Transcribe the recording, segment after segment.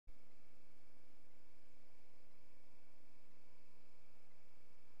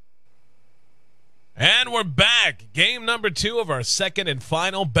And we're back. Game number 2 of our second and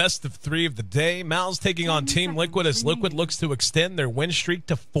final best of 3 of the day. Mal's taking on Team Liquid as Liquid looks to extend their win streak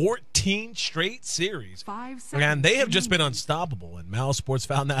to 14 straight series. And they have just been unstoppable, and Mousesports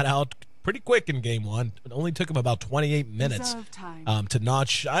found that out pretty quick in game 1. It only took them about 28 minutes to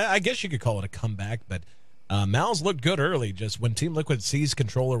notch, I guess you could call it a comeback, but Mal's looked good early. Just when Team Liquid seized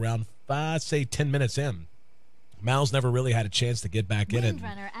control around, say, 10 minutes in, Mal's never really had a chance to get back in it.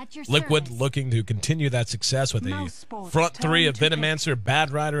 Liquid looking to continue that success with a front 3 of Venomancer,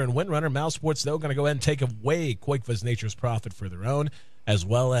 Bad Rider, and Windrunner. Mousesports, though, going to go ahead and take away Quakeva's Nature's Prophet for their own, as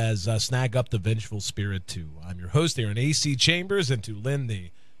well as snag up the Vengeful Spirit, too. I'm your host here in AC Chambers, and to lend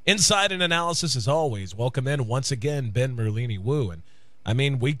the insight and analysis, as always, welcome in once again, Ben Merlini Wu. And, I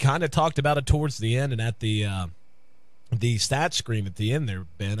mean, we kind of talked about it towards the end and at the stat screen at the end there,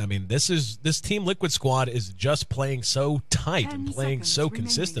 Ben. I mean, this Team Liquid squad is just playing so tight and playing so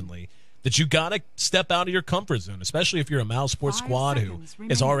consistently that you got to step out of your comfort zone, especially if you're a Mousesports squad who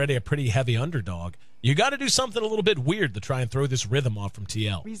is already a pretty heavy underdog. You got to do something a little bit weird to try and throw this rhythm off from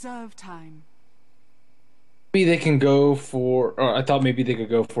TL. Reserve time. Maybe they can go for, or I thought maybe they could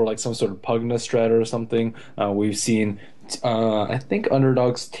go for like some sort of Pugna strat or something. We've seen, I think,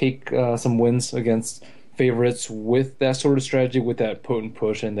 underdogs take some wins against favorites with that sort of strategy, with that potent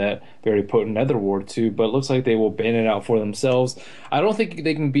push and that very potent Nether Ward too, but it looks like they will ban it out for themselves. I don't think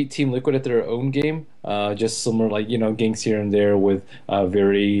they can beat Team Liquid at their own game, just similar like, ganks here and there with a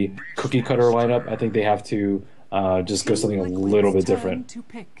very cookie cutter lineup. I think they have to just go something a little bit different.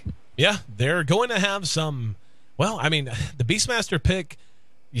 Yeah, they're going to have some, well, I mean, the Beastmaster pick,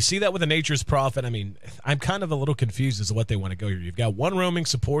 you see that with the Nature's Prophet. I mean, I'm kind of a little confused as to what they want to go here. You've got one roaming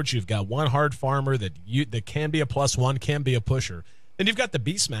support, you've got one hard farmer that can be a +1, can be a pusher. Then you've got the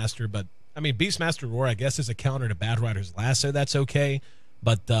Beastmaster, but I mean, Beastmaster Roar, I guess, is a counter to Bad Rider's Lasso. That's okay.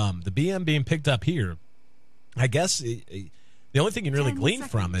 But the BM being picked up here, I guess the only thing you can really glean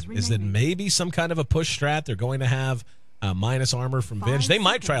from it is that maybe some kind of a push strat. They're going to have minus armor from Venge. They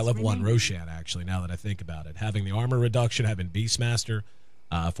might try a level 1 Roshan, actually, now that I think about it. Having the armor reduction, having Beastmaster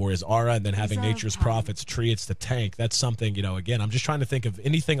for his aura, and then having Nature's Prophet's tree, it's the tank. That's something, again, I'm just trying to think of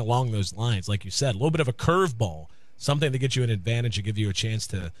anything along those lines. Like you said, a little bit of a curveball, something to get you an advantage and give you a chance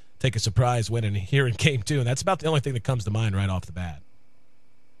to take a surprise win here in game 2. And that's about the only thing that comes to mind right off the bat.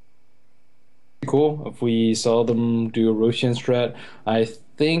 Cool if we saw them do a Roshan strat. I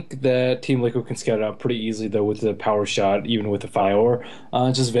think that Team Liquid can scout it out pretty easily, though, with the power shot, even with the Fire.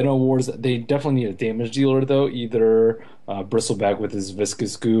 Just Venom Wars, they definitely need a damage dealer, though, either Bristleback with his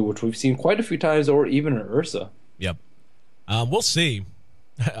Viscous Goo, which we've seen quite a few times, or even an Ursa. Yep. We'll see.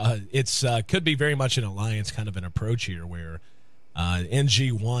 It's could be very much an alliance kind of an approach here, where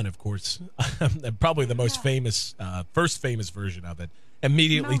NG1, of course, probably the most famous, first famous version of it,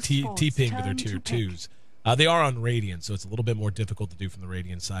 immediately TPing to their tier 2s. They are on Radiant, so it's a little bit more difficult to do from the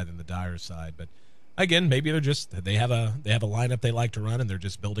Radiant side than the Dire side. But again, maybe they have a lineup they like to run, and they're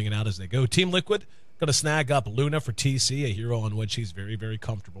just building it out as they go. Team Liquid going to snag up Luna for TC, a hero on which he's very, very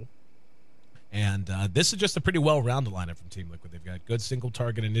comfortable. And this is just a pretty well-rounded lineup from Team Liquid. They've got good single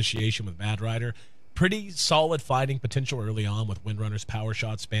target initiation with Bad Rider, pretty solid fighting potential early on with Windrunner's power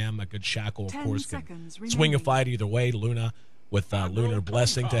shot spam. A good Shackle, of course, can swing a fight either way. Luna with Lunar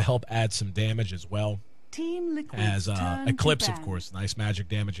Blessing to help add some damage as well. As Eclipse, of course, nice magic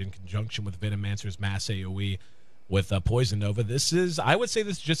damage in conjunction with Venomancer's mass AoE with Poison Nova. I would say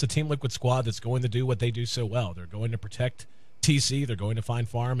this is just a Team Liquid squad that's going to do what they do so well. They're going to protect TC, they're going to find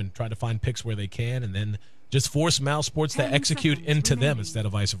farm and try to find picks where they can, and then just force Mousesports to execute into them instead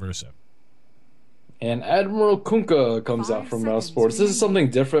of vice versa. And Admiral Kunkka comes out from Mousesports. This is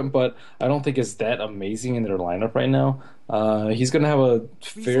something different, but I don't think it's that amazing in their lineup right now. He's going to have a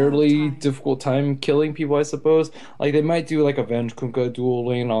fairly difficult time killing people, I suppose. Like, they might do like a Venge Kunkka dual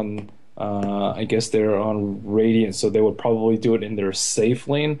lane on, I guess they're on Radiant, so they would probably do it in their safe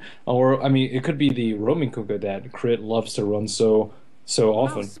lane. Or, I mean, it could be the roaming Kunkka that Crit loves to run so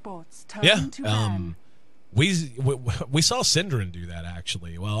often. Yeah, we saw Synderen do that,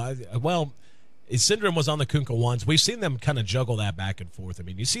 actually. Synderen was on the Kunkka once. We've seen them kind of juggle that back and forth. I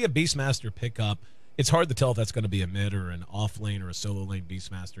mean, you see a Beastmaster pick up. It's hard to tell if that's going to be a mid or an off lane or a solo lane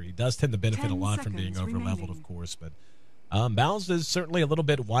Beastmaster. He does tend to benefit a lot from being over-leveled, of course. But Balance is certainly a little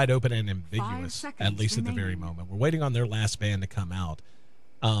bit wide open and ambiguous, at least at the very moment. We're waiting on their last ban to come out.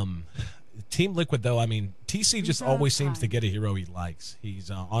 Team Liquid, though, I mean, TC just always seems to get a hero he likes. He's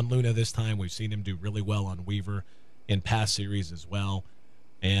on Luna this time. We've seen him do really well on Weaver in past series as well.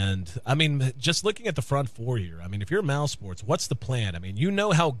 And, I mean, just looking at the front 4 here, I mean, if you're Mousesports, what's the plan? I mean, you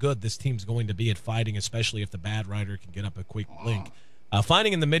know how good this team's going to be at fighting, especially if the Bad Rider can get up a quick blink.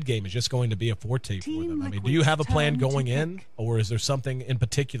 Finding in the mid game is just going to be a forte for them. I mean, do you have a plan going in, or is there something in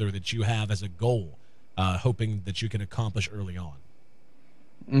particular that you have as a goal, hoping that you can accomplish early on?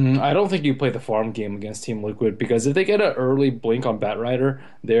 I don't think you play the farm game against Team Liquid because if they get an early blink on Batrider,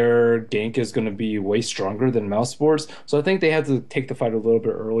 their gank is going to be way stronger than Mousesports. So I think they have to take the fight a little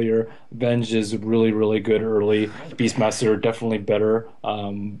bit earlier. Venge is really, really good early. Beastmaster definitely better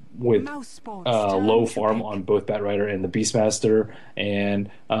with low farm on both Batrider and the Beastmaster. And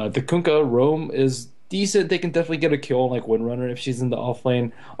the Kunkka roam is decent. They can definitely get a kill on like Windrunner if she's in the off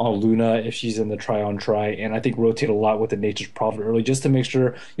lane, on Luna if she's in the try, and I think rotate a lot with the Nature's Prophet early just to make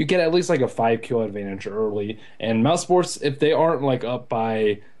sure you get at least like a 5 kill advantage early. And Mousesports, if they aren't like up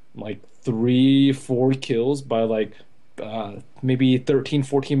by like 3-4 kills by like maybe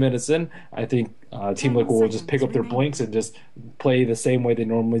 13-14 minutes in, I think Team Liquid will just pick up their blinks and just play the same way they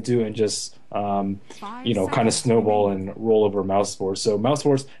normally do and just kind of snowball and roll over Mousesports. So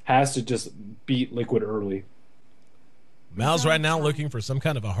Mousesports has to just beat Liquid early. Mouse right now looking for some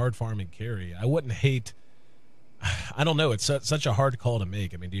kind of a hard farming carry. I wouldn't hate. I don't know. It's such a hard call to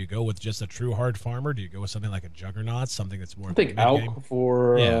make. I mean, do you go with just a true hard farmer? Do you go with something like a Juggernaut, something that's more? I think Alk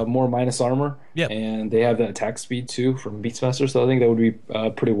for more minus armor. Yeah, and they have the attack speed too from Beastmaster, so I think that would be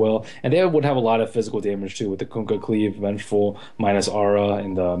pretty well. And they would have a lot of physical damage too with the Kunkka Cleave, Vengeful, minus Aura,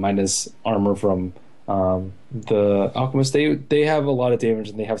 and the minus armor from the Alchemist. They have a lot of damage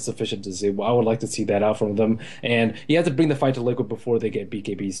and they have sufficient disable. I would like to see that out from them. And you have to bring the fight to Liquid before they get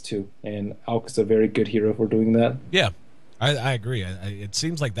BKBs too. And Alk is a very good hero for doing that. Yeah, I agree. It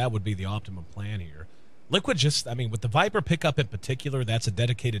seems like that would be the optimum plan here. Liquid just, I mean, with the Viper pickup in particular, that's a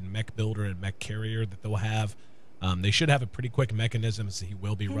dedicated mech builder and mech carrier that they'll have. They should have a pretty quick mechanism, so he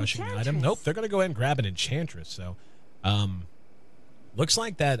will be rushing the item. Nope, they're going to go ahead and grab an Enchantress. So, looks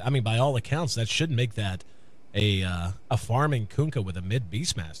like that. I mean, by all accounts, that should make that a farming Kunkka with a mid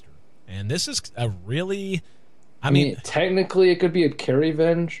Beastmaster. And this is a really, I mean, technically it could be a carry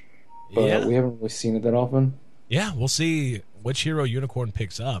Venge, but we haven't really seen it that often. Yeah, we'll see which hero Unicorn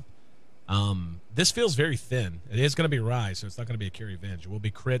picks up. This feels very thin. It is going to be Rise, so it's not going to be a carry Venge. It will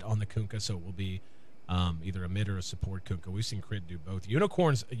be crit on the Kunkka, so it will be either a mid or a support Kunkka. We've seen crit do both.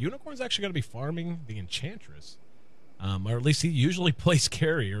 Unicorn's actually going to be farming the Enchantress. Or at least he usually plays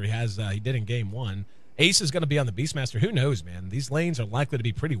carrier. He did in game 1. Ace is going to be on the Beastmaster. Who knows, man? These lanes are likely to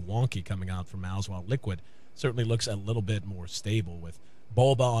be pretty wonky coming out from Mouse, while Liquid certainly looks a little bit more stable with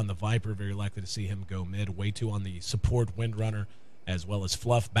Bulba on the Viper. Very likely to see him go mid. Way 2 on the support Windrunner, as well as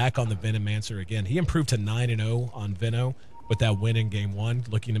Fluff back on the Venomancer. Again, he improved to 9-0 on Veno with that win in game 1,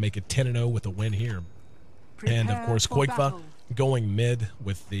 looking to make it 10-0 with a win here. And of course, Koikfa going mid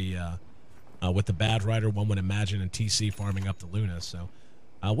with the Batrider, one would imagine, and TC farming up the Luna. So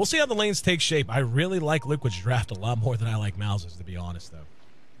we'll see how the lanes take shape. I really like Liquid's draft a lot more than I like Mouse's, to be honest,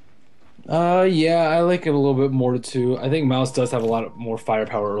 though. Yeah, I like it a little bit more too. I think Mouse does have a lot more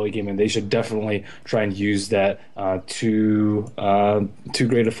firepower early game, and they should definitely try and use that to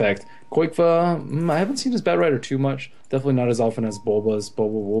great effect. Koikfa, I haven't seen his Batrider too much. Definitely not as often as Bulba's.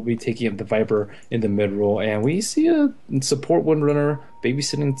 Bulba will be taking up the Viper in the mid role, and we see a support Windrunner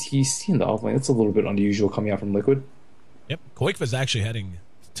babysitting TC in the offlane. It's a little bit unusual coming out from Liquid. Yep, Koikfa's actually heading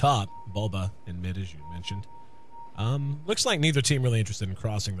top, Bulba in mid, as you mentioned. Looks like neither team really interested in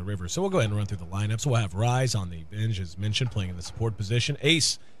crossing the river, so we'll go ahead and run through the lineups. We'll have Rise on the bench, as mentioned, playing in the support position.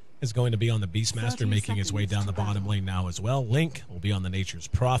 Ace is going to be on the Beastmaster, making his way down the bottom lane now as well. Link will be on the Nature's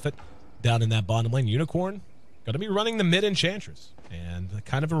Prophet down in that bottom lane. Unicorn going to be running the mid Enchantress, and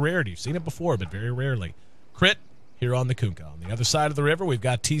kind of a rarity. You've seen it before, but very rarely. Crit here on the Kunkka. On the other side of the river, we've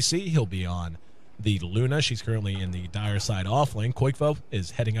got TC. He'll be on the Luna. She's currently in the Dire side off lane. Koikfa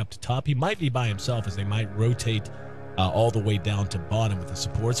is heading up to top. He might be by himself, as they might rotate all the way down to bottom with the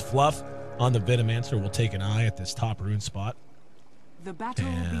supports. Fluff on the Venomancer will take an eye at this top rune spot. The battle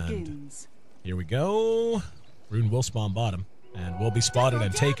begins. Here we go. Rune will spawn bottom and will be spotted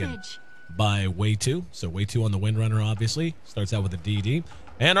and taken by Way 2. So Way 2 on the Windrunner, obviously. Starts out with a DD.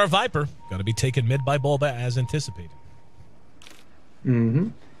 And our Viper going to be taken mid by Bulba as anticipated.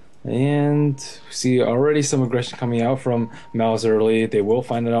 And see already some aggression coming out from Mouse early. They will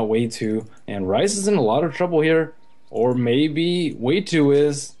find it out Way 2. And Rise is in a lot of trouble here. Or maybe Way 2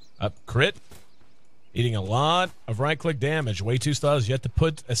 is. Crit. Eating a lot of right-click damage. Way 2 still has yet to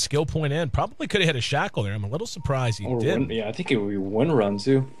put a skill point in. Probably could have hit a Shackle there. I'm a little surprised he didn't. Yeah, I think it would be Windrun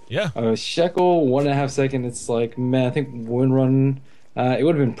too. Yeah. Shackle, 1.5 seconds. It's like, man, I think Windrun, it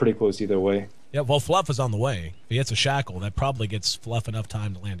would have been pretty close either way. Yeah, well, Fluff is on the way. If he hits a Shackle, that probably gets Fluff enough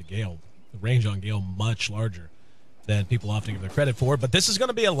time to land a Gale. The range on Gale much larger. than people often give their credit for. But this is going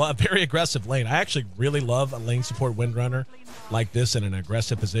to be a very aggressive lane. I actually really love a lane support Windrunner like this in an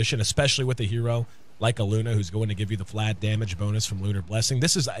aggressive position, especially with a hero like a Luna who's going to give you the flat damage bonus from Lunar Blessing.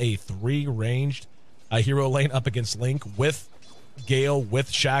 This is a 3-ranged hero lane up against Link with Gale, with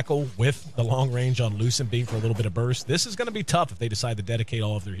Shackle, with the long range on Lucent being for a little bit of burst. This is going to be tough if they decide to dedicate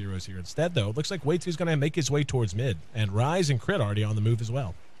all of their heroes here. Instead, though, it looks like Wei2 is going to make his way towards mid, and Rise and Crit already on the move as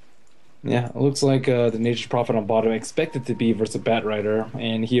well. Yeah, it looks like the Nature's Prophet on bottom expected to be versus Batrider,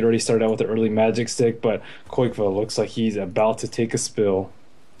 and he had already started out with the early Magic Stick, but Koikva looks like he's about to take a spill.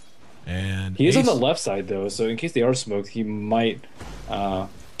 And he is on the left side, though, so in case they are smoked, he might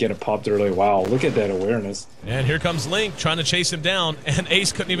get it popped early. Wow, look at that awareness. And here comes Link trying to chase him down, and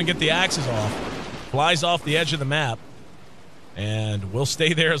Ace couldn't even get the axes off. Flies off the edge of the map, and will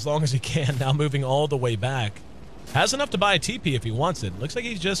stay there as long as he can, now moving all the way back. Has enough to buy a TP if he wants it. Looks like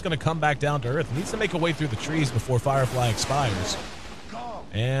he's just going to come back down to Earth. Needs to make a way through the trees before Firefly expires.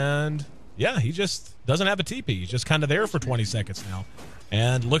 And, yeah, he just doesn't have a TP. He's just kind of there for 20 seconds now.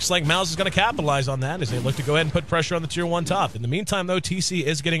 And looks like Mouse is going to capitalize on that as they look to go ahead and put pressure on the Tier 1 top. In the meantime, though, TC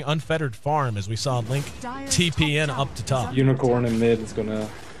is getting unfettered farm as we saw Link TP in up to top. Unicorn in mid is going to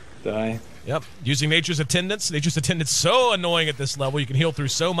die. Yep, using Nature's Attendance. Nature's Attendance so annoying at this level. You can heal through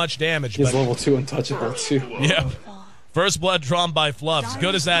so much damage. He's level 2 untouchable, too. Yep. First blood drawn by Fluff. As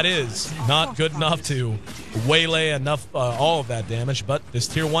good as that is, not good enough to waylay enough all of that damage. But this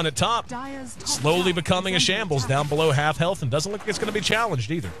Tier 1 at top, slowly becoming a shambles down below half health, and doesn't look like it's going to be challenged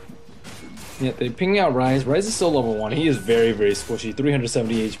either. Yeah, they ping out Rise. Rise is still level 1. He is very, very squishy.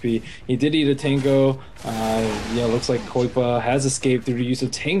 370 HP. He did eat a Tango. Yeah, looks like Koipa has escaped through the use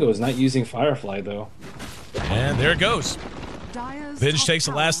of Tangos, not using Firefly, though. And there it goes. Vinge takes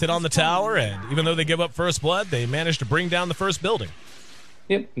the last hit on the tower, and even though they give up first blood, they manage to bring down the first building.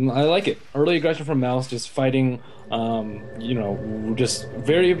 Yep, I like it. Early aggression from Mouse, just fighting, you know, just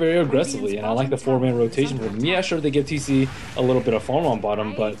very, very aggressively. And I like the 4-man rotation for them. Yeah, sure, they give TC a little bit of farm on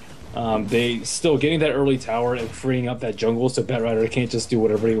bottom, but they still getting that early tower and freeing up that jungle so Batrider can't just do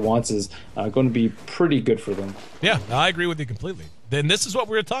whatever he wants is going to be pretty good for them. Yeah, I agree with you completely. Then this is what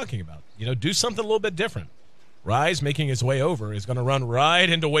we were talking about. You know, do something a little bit different. Rise, making his way over, is going to run right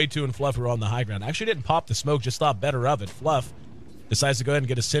into Wei2 and Fluff, who are on the high ground. Actually didn't pop the smoke, just thought better of it. Fluff decides to go ahead and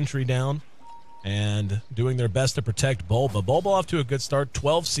get a sentry down and doing their best to protect Bulba. Bulba off to a good start,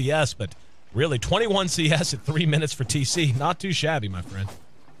 12 CS, but really 21 CS at 3 minutes for TC. Not too shabby, my friend.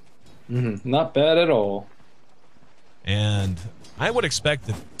 Not bad at all. And I would expect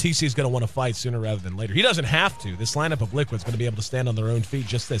that TC is going to want to fight sooner rather than later. He doesn't have to. This lineup of Liquid's going to be able to stand on their own feet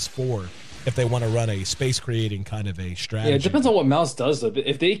just as 4 if they want to run a space-creating kind of a strategy. Yeah, it depends on what Mouse does, though.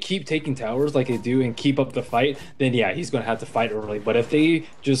 If they keep taking towers like they do and keep up the fight, then yeah, he's going to have to fight early. But if they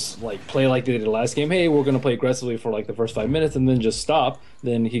just like play like they did the last game, hey, we're going to play aggressively for like the first 5 minutes and then just stop,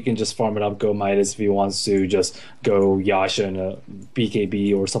 then he can just farm it up, go Midas if he wants to, just go Yasha in a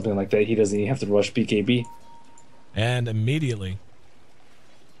BKB or something like that. He doesn't even have to rush BKB. And immediately,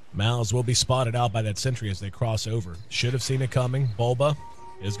 Mouse will be spotted out by that sentry as they cross over. Should have seen it coming. Bulba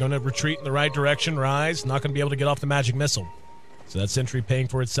is going to retreat in the right direction. Rise, not going to be able to get off the magic missile. So that sentry paying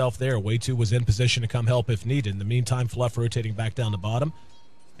for itself there. Wei2 was in position to come help if needed. In the meantime, Fluff rotating back down the bottom.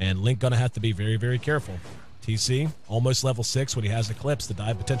 And Link going to have to be very, very careful. TC, almost level 6 when he has Eclipse. The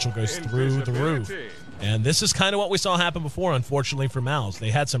dive potential goes through the roof. And this is kind of what we saw happen before, unfortunately, for Mouse.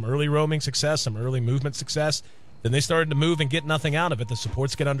 They had some early roaming success, some early movement success. Then they started to move and get nothing out of it. The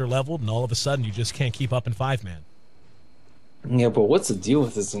supports get under-leveled, and all of a sudden you just can't keep up in 5-man. Yeah, but what's the deal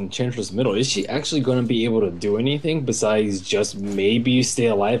with this Enchantress middle? Is she actually going to be able to do anything besides just maybe stay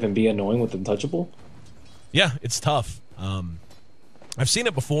alive and be annoying with Untouchable? Yeah, it's tough. I've seen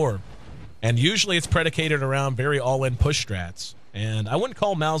it before, and usually it's predicated around very all-in push strats. And I wouldn't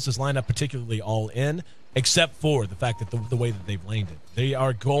call Mouse's lineup particularly all-in, except for the fact that the way that they've laned it. They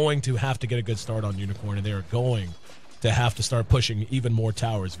are going to have to get a good start on Unicorn, and they are going to have to start pushing even more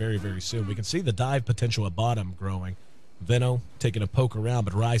towers very, very soon. We can see the dive potential at bottom growing. Veno taking a poke around,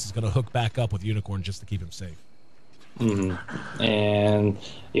 but Rise is going to hook back up with Unicorn just to keep him safe. And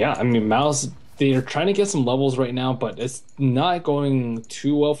yeah, I mean, Mouse, they're trying to get some levels right now, but it's not going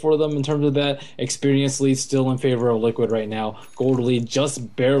too well for them in terms of that. Experience lead still in favor of Liquid right now. Gold lead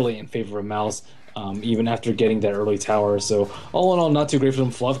just barely in favor of Mouse, even after getting that early tower. So all in all, not too great for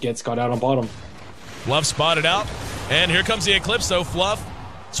them. Fluff gets caught out on bottom. Fluff spotted out, and here comes the Eclipse, though. Fluff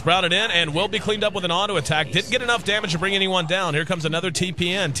sprouted in and will be cleaned up with an auto attack. Didn't get enough damage to bring anyone down. Here comes another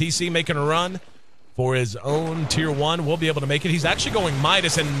TPN. TC making a run for his own Tier 1. Will be able to make it. He's actually going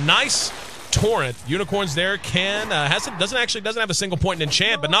Midas, and nice Torrent. Unicorns there doesn't have a single point in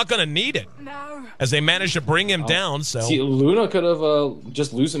enchant, but not going to need it as they managed to bring him down. So see, Luna could have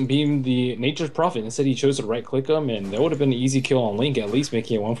just Lucent beamed the Nature's Prophet. Instead, he chose to right click him, and that would have been an easy kill on Link, at least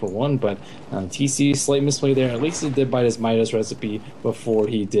making it 1-for-1. But TC, slight misplay there. At least he did bite his Midas recipe before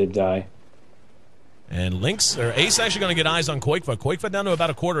he did die. And Ace actually going to get eyes on Koikva. Koikva down to about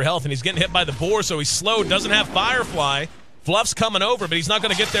a quarter health, and he's getting hit by the boar, so he's slowed. Doesn't have Firefly. Fluff's coming over, but he's not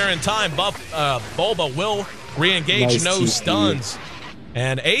going to get there in time. Bulba will re-engage, nice no TC. Stuns.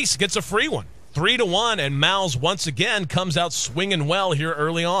 And Ace gets a free one. 3-1, and Mouse once again comes out swinging well here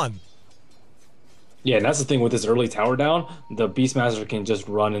early on. Yeah, and that's the thing with this early tower down. The Beastmaster can just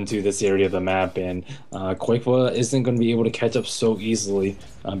run into this area of the map, and Koikva isn't going to be able to catch up so easily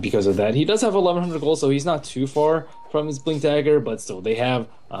because of that. He does have 1,100 gold, so he's not too far from his Blink Dagger, but still, they have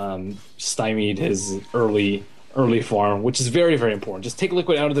stymied his early farm, which is very, very important. Just take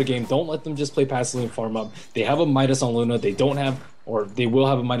Liquid out of the game. Don't let them just play passively and farm up. They have a Midas on Luna. They don't have, or they will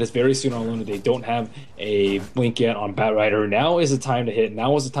have a Midas very soon on Luna. They don't have a Blink yet on Batrider. Now is the time to hit.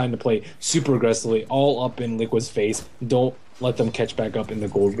 Now is the time to play super aggressively, all up in Liquid's face. Don't let them catch back up in the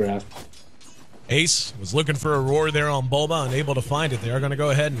gold graph. Ace was looking for a roar there on Bulba, unable to find it. They are going to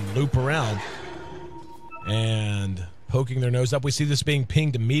go ahead and loop around. And poking their nose up. We see this being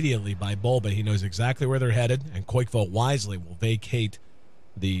pinged immediately by Bulba. He knows exactly where they're headed, and Koikva wisely will vacate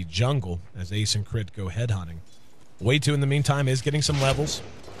the jungle as Ace and Crit go headhunting. Way2 in the meantime is getting some levels.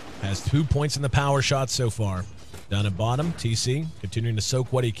 Has 2 points in the power shot so far. Down at bottom, TC continuing to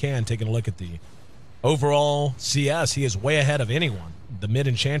soak what he can, taking a look at the overall CS. He is way ahead of anyone. The mid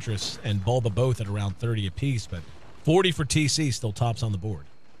Enchantress and Bulba both at around 30 apiece, but 40 for TC still tops on the board.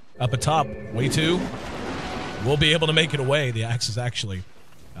 Up atop, Way2 will be able to make it away. The Axes actually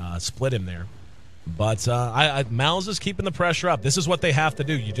split him there. But Mouse is keeping the pressure up. This is what they have to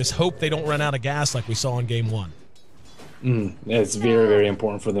do. You just hope they don't run out of gas like we saw in Game 1. It's very, very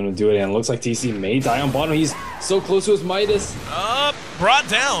important for them to do it. And it looks like TC may die on bottom. He's so close to his Midas. Brought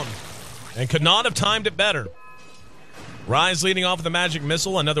down. And could not have timed it better. Rise leading off with the magic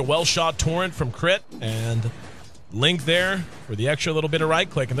missile. Another well-shot torrent from Crit. And Link there for the extra little bit of right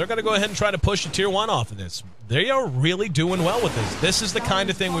click, and they're going to go ahead and try to push the tier 1 off of this. They are really doing well with this. This is the kind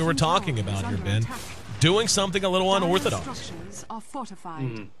of thing we were talking about here, Ben. Doing something a little unorthodox.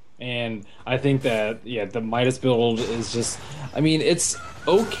 And I think that, yeah, the Midas build is just, I mean, it's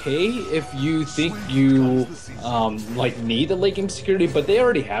okay if you think you need the late game security, but they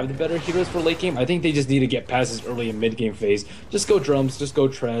already have the better heroes for late game. I think they just need to get past this early and mid game phase. Just go drums, just go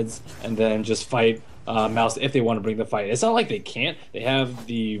treads, and then just fight Mouse if they want to bring the fight. It's not like they can't. They have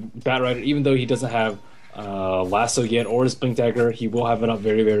the Batrider, even though he doesn't have Lasso yet or his Blink Dagger, he will have it up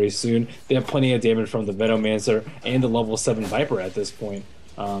very, very soon. They have plenty of damage from the Venomancer and the level 7 Viper at this point.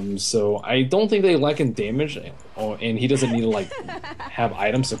 So I don't think they lack in damage, and he doesn't need to have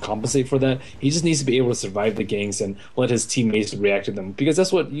items to compensate for that. He just needs to be able to survive the ganks and let his teammates react to them, because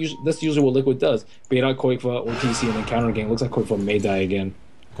that's usually what Liquid does. Bait out Koikva or TC and then counter gank. Looks like Koikva may die again.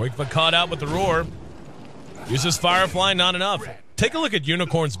 Koikva caught out with the roar. Uses Firefly, not enough. Take a look at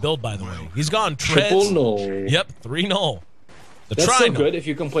Unicorn's build, by the way. He's gone treads. Triple null. Yep, 3-0. That's so good if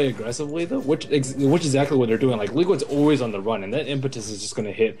you can play aggressively, though, which is exactly what they're doing. Like, Liquid's always on the run, and that impetus is just going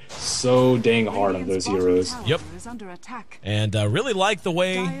to hit so dang hard on those heroes. Yep. And really like the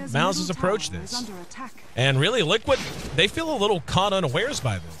way Mouse has approached this. And really, Liquid, they feel a little caught unawares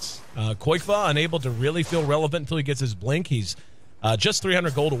by this. Koikva unable to really feel relevant until he gets his blink. He's just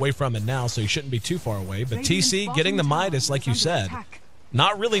 300 gold away from it now, so he shouldn't be too far away. But TC getting the Midas, like you said,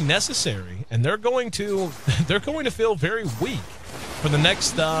 not really necessary, and they're going to feel very weak for the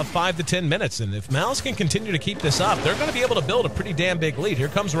next 5 to 10 minutes. And if Mouse can continue to keep this up, they're going to be able to build a pretty damn big lead. Here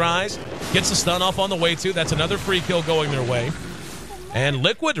comes Rise, gets the stun off on the way to. That's another free kill going their way. And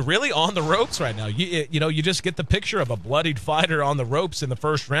Liquid really on the ropes right now. You just get the picture of a bloodied fighter on the ropes in the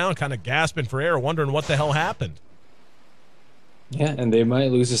first round, kind of gasping for air, wondering what the hell happened. Yeah, and they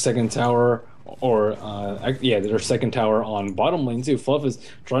might lose the second tower, or their second tower on bottom lane too. Fluff is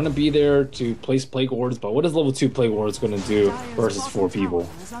trying to be there to place plague wards, but what is level 2 plague wards going to do versus 4 people?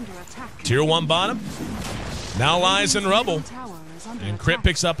 Tier 1 bottom now lies in rubble, and Crit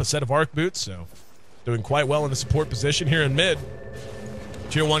picks up a set of arc boots, so doing quite well in the support position here in mid.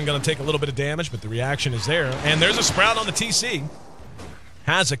 Tier 1 going to take a little bit of damage, but the reaction is there, and there's a Sprout on the TC.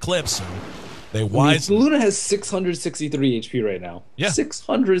 Has Eclipse, so Luna has 663 HP right now. Yeah.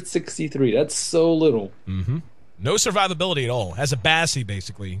 663. That's so little. Mm-hmm. No survivability at all. Has a Bassi,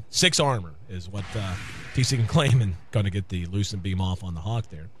 basically. 6 armor is what TC can claim, and going to get the Lucent Beam off on the Hawk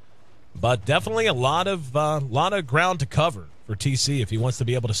there. But definitely a lot of ground to cover for TC if he wants to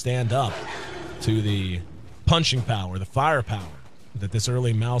be able to stand up to the punching power, the firepower that this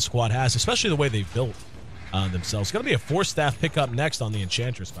early Mouse squad has, especially the way they've built themselves. It's going to be a 4-staff pickup next on the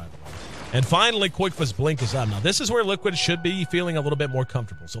Enchantress, by the way. And finally, Koikva's blink is up. Now, this is where Liquid should be feeling a little bit more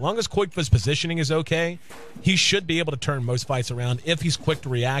comfortable. So long as Koikva's positioning is okay, he should be able to turn most fights around if he's quick to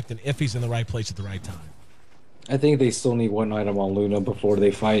react and if he's in the right place at the right time. I think they still need one item on Luna before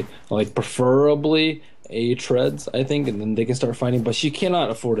they fight, like preferably a Treads, I think, and then they can start fighting. But she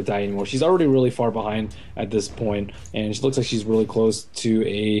cannot afford to die anymore. She's already really far behind at this point, and she looks like she's really close to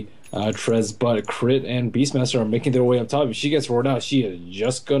a Treads. But Crit and Beastmaster are making their way up top. If she gets roared out, she is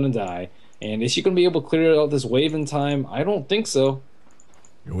just gonna die. And is she going to be able to clear out this wave in time? I don't think so.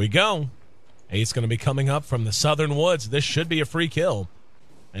 Here we go. Ace going to be coming up from the southern woods. This should be a free kill.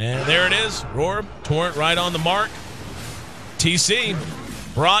 And there it is. Roar, Torrent right on the mark. TC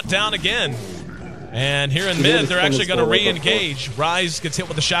brought down again. And here in mid, they're actually going to re-engage. Rise gets hit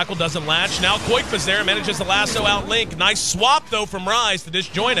with the shackle, doesn't latch. Now Koikva's there, manages to lasso out Link. Nice swap, though, from Rise to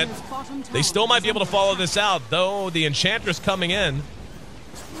disjoint it. They still might be able to follow this out, though the Enchantress coming in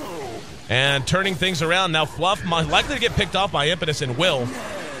and turning things around. Now Fluff likely to get picked off by Impetus and Will.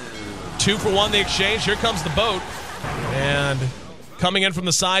 2 for 1 the exchange. Here comes the boat. And coming in from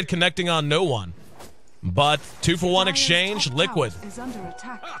the side, connecting on no one. But 2 for 1 exchange. Liquid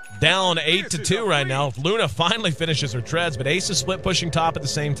down 8-2 right now. Luna finally finishes her treads, but Ace is split pushing top at the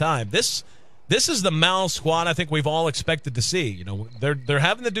same time. This is the Mouse squad I think we've all expected to see. You know, they're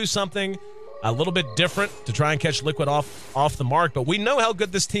having to do something a little bit different to try and catch Liquid off the mark, but we know how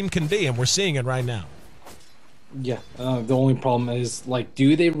good this team can be, and we're seeing it right now. Yeah, the only problem is, like,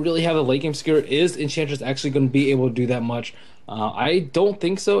 do they really have a late game skill? Is Enchantress actually going to be able to do that much? I don't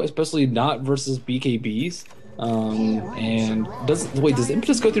think so, especially not versus BKBs. And does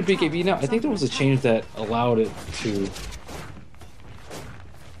Impetus go through BKB now? I think there was a change that allowed it to.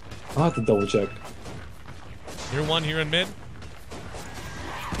 I'll have to double check. Tier 1 here in mid.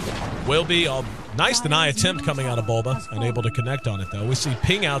 Will be a nice deny attempt coming out of Bulba. Unable to connect on it, though. We see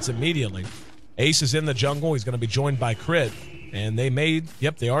ping outs immediately. Ace is in the jungle. He's going to be joined by Crit. And they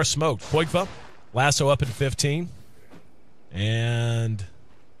are smoked. Koikva, lasso up at 15. And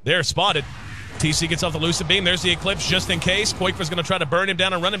they're spotted. TC gets off the Lucid Beam. There's the Eclipse just in case. Koikva's going to try to burn him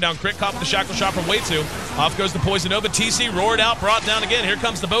down and run him down. Crit caught with the Shackle Shot from way too. Off goes the Poison Nova. TC roared out, brought down again. Here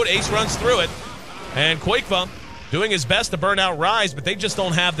comes the boat. Ace runs through it. And Koikva doing his best to burn out Rise, but they just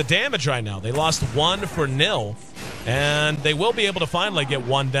don't have the damage right now. They lost 1-0, and they will be able to finally get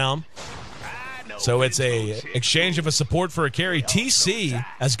 1 down. So it's a exchange of a support for a carry. TC,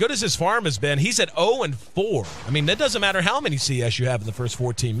 as good as his farm has been, he's at 0-4. I mean, that doesn't matter how many CS you have in the first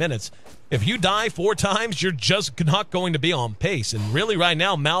 14 minutes. If you die 4 times, you're just not going to be on pace. And really right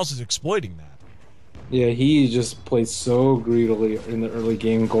now, Mouse is exploiting that. Yeah, he just played so greedily in the early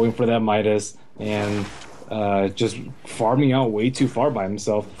game, going for that Midas and just farming out way too far by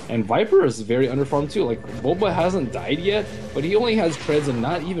himself. And Viper is very underfarmed too. Like, Boba hasn't died yet, but he only has treads and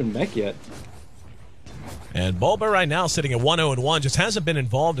not even mech yet. And Bulba right now sitting at 1-0-1, just hasn't been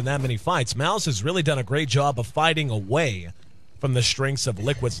involved in that many fights. Mouse has really done a great job of fighting away from the strengths of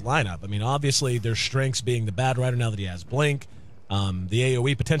Liquid's lineup. I mean, obviously their strengths being the Bad Rider now that he has Blink, the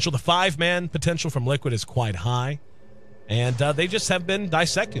AoE potential, the 5-man potential from Liquid is quite high. And they just have been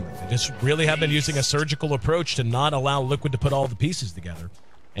dissecting them. They just really have been using a surgical approach to not allow Liquid to put all the pieces together.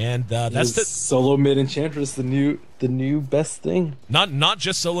 And that's the solo mid Enchantress, the new best thing. Not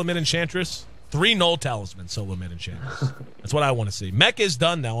just solo mid Enchantress. 3 Null Talisman solo mid Enchantress. That's what I want to see. Mech is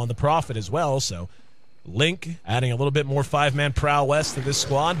done now on the Prophet as well, so Link adding a little bit more 5-man prowess to this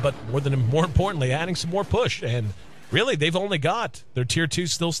squad, but more importantly, adding some more push. And really, they've only got their tier 2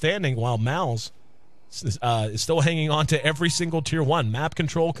 still standing, while Mouse is still hanging on to every single tier 1. Map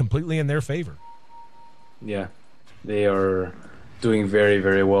control completely in their favor. Yeah, they are doing very,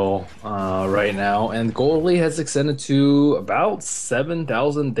 very well right now. And gold lead has extended to about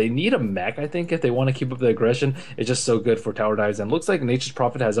 7,000. They need a mech, I think, if they want to keep up the aggression. It's just so good for tower dives. And looks like Nature's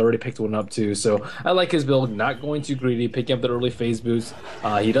Prophet has already picked one up too. So I like his build, not going too greedy, picking up the early phase boost.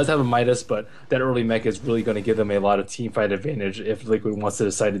 He does have a Midas, but that early mech is really going to give them a lot of team fight advantage if Liquid wants to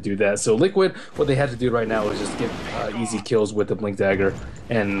decide to do that. So Liquid, what they had to do right now is just get easy kills with the Blink Dagger.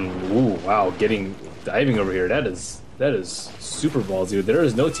 And, ooh, wow, diving over here, that is super ballsy. There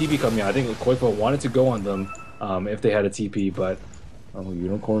is no TP coming out. I think Koikva wanted to go on them if they had a TP, but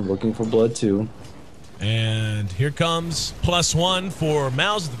Unicorn looking for blood too. And here comes +1 for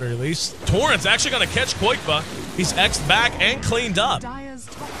Mouse at the very least. Torrent's actually going to catch Koikva. He's X'd back and cleaned up.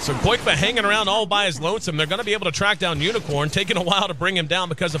 So Koikva hanging around all by his lonesome. They're going to be able to track down Unicorn, taking a while to bring him down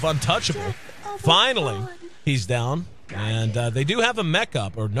because of Untouchable. Finally, he's down. And they do have a mech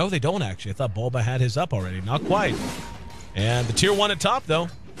up. Or no, they don't actually. I thought Bulba had his up already. Not quite. And the tier 1 at top, though.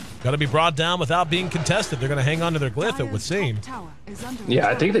 Got to be brought down without being contested. They're going to hang on to their glyph, it would seem. Yeah,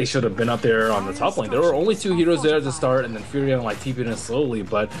 I think they should have been up there on the top lane. There were only 2 heroes there to start, and then Furion like TP'd in slowly,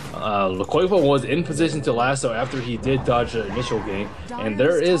 but Koikva was in position to lasso after he did dodge the initial game. And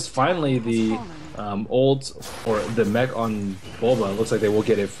there is finally the ult, or the mech on Bulba. It looks like they will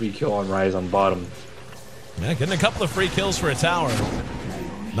get a free kill on Rise on bottom. Yeah, getting a couple of free kills for a tower.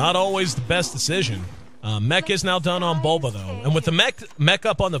 Not always the best decision. Mech is now done on Bulba, though. And with the mech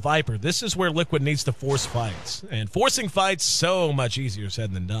up on the Viper, this is where Liquid needs to force fights. And forcing fights, so much easier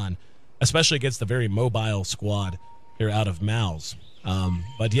said than done, especially against the very mobile squad here out of Mouse.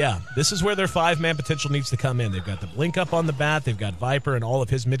 But yeah, this is where their 5-man potential needs to come in. They've got the Blink up on the bat, they've got Viper and all of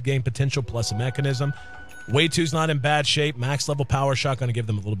his mid-game potential, plus a mechanism. Way2's not in bad shape. Max level power shot going to give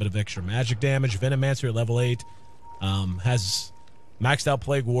them a little bit of extra magic damage. Venomancer at level 8 has maxed out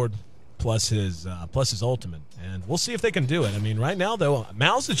Plague Ward plus his ultimate, and we'll see if they can do it. I mean, right now though,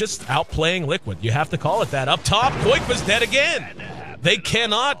 Mouse is just outplaying Liquid. You have to call it that. Up top, Koikva's dead again. They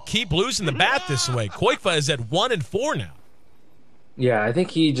cannot keep losing the bat this way. Koikva is at 1-4 now. Yeah, I think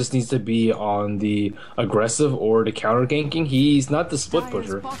he just needs to be on the aggressive or the counter ganking. He's not the split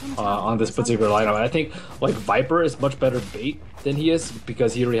pusher on this particular lineup. I think like Viper is much better bait than he is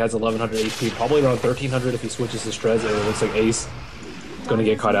because he already has 1100 HP, probably around 1300 if he switches to Strez, and it looks like Ace going to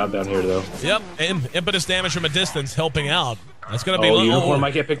get caught out down here though. Yep, and impetus damage from a distance helping out. That's going to be Unicorn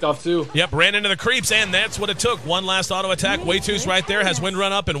might get picked off too. Yep, ran into the creeps, and that's what it took. One last auto attack. Way2's right there, has wind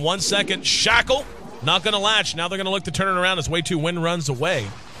run up in 1 second. Shackle, not going to latch. Now they're going to look to turn it around as Way2 wind runs away.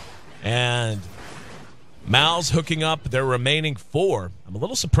 And Mal's hooking up their remaining 4. I'm a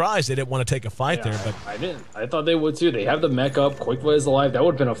little surprised they didn't want to take a fight there, but I didn't. I thought they would too. They have the mech up. Koikva is alive. That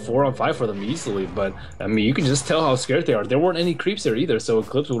would have been a 4-on-5 for them easily. But I mean, you can just tell how scared they are. There weren't any creeps there either, so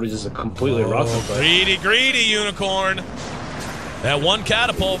Eclipse would have just completely rocked them. Greedy Unicorn. That one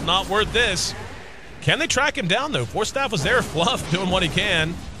catapult not worth this. Can they track him down though? Force Staff was there. Fluff doing what he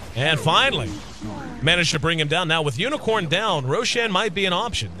can, and finally managed to bring him down. Now with Unicorn down, Roshan might be an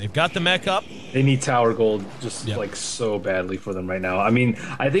option. They've got the mech up. They need tower gold just like so badly for them right now. I mean,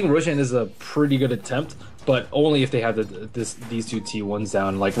 I think Roshan is a pretty good attempt, but only if they have these 2 T1s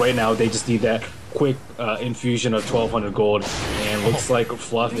down. Like right now, they just need that quick infusion of 1200 gold, and looks like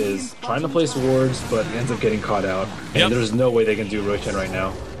Fluff is trying to place wards, but ends up getting caught out. And there's no way they can do Roshan right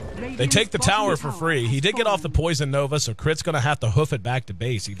now. They take the tower for free. He did get off the Poison Nova, so Crit's going to have to hoof it back to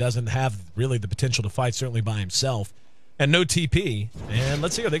base. He doesn't have really the potential to fight, certainly by himself. And no TP. And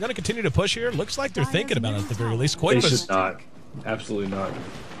let's see, are they going to continue to push here? Looks like they're thinking about it at the very least. They should not. Absolutely not.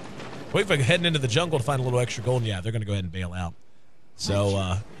 Koikva heading into the jungle to find a little extra gold. And yeah, they're going to go ahead and bail out.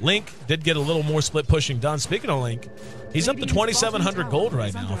 So Link did get a little more split pushing done. Speaking of Link, he's up to 2,700 gold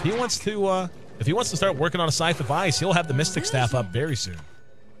right now. If he wants to start working on a Scythe of Ice, he'll have the Mystic Staff up very soon.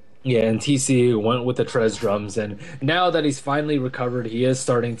 Yeah, and TC went with the Trez drums, and now that he's finally recovered, he is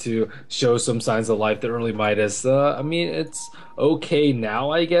starting to show some signs of life. The early Midas, I mean, it's okay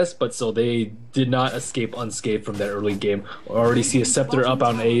now, I guess, but still, they did not escape unscathed from that early game. We already see a Scepter up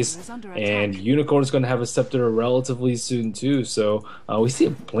on Ace, and Unicorn's going to have a Scepter relatively soon, too, so we see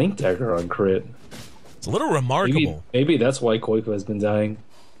a Blink Dagger on Crit. It's a little remarkable. Maybe that's why Koikva has been dying.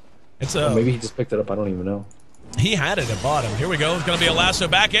 Or maybe he just picked it up, I don't even know. He had it at bottom. Here we go. It's going to be a lasso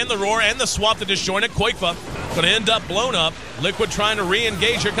back and the roar and the swap to disjoint it. Koikva going to end up blown up. Liquid trying to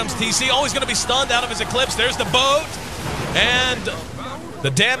re-engage. Here comes TC. Oh, he's going to be stunned out of his Eclipse. There's the boat. And the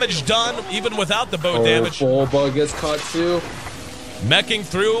damage done even without the boat damage. Bulba gets caught too. Meching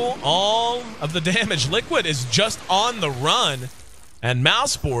through all of the damage. Liquid is just on the run. And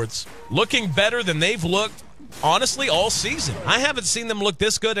Mousesports looking better than they've looked, honestly, all season. I haven't seen them look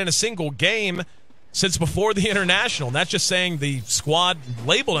this good in a single game since before the International. And that's just saying the squad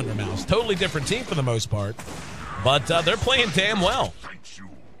labeled under Mouse. Totally different team for the most part. But they're playing damn well.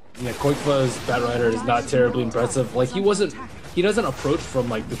 Yeah, Koikva's Bat Rider is not terribly impressive. Like, he wasn't he doesn't approach from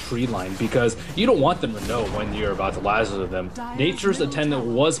like the tree line because you don't want them to know when you're about to lasso them. Nature's Attendant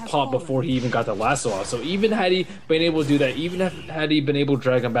was popped before he even got the lasso off, so even had he been able to do that, even if had he been able to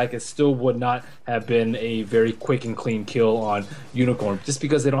drag him back, it still would not have been a very quick and clean kill on Unicorn, just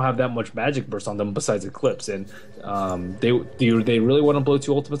because they don't have that much magic burst on them besides Eclipse. And they really want to blow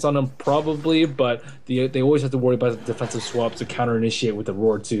 2 ultimates on them, probably, but they always have to worry about the defensive swap to counter initiate with the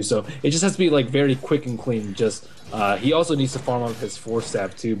roar too. So it just has to be like very quick and clean. Just he also needs to farm up his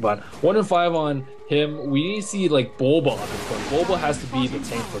 4-staff too. But 1 and 5 on him. We need to see like Bulba on this one. Bulba has to be the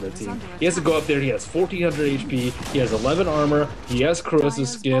tank for the team. He has to go up there. He has 1400 HP. He has 11 armor. He has corrosive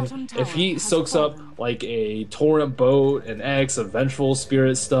skin. If he soaks up like a Torrent Boat, an X, a Vengeful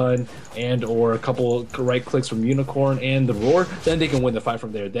Spirit Stun, and or a couple right clicks from Unicorn and the Roar, then they can win the fight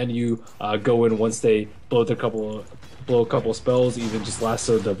from there. Then you go in once they blow a couple of spells, even just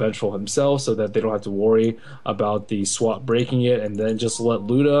lasso the Vengeful himself, so that they don't have to worry about the swap breaking it, and then just let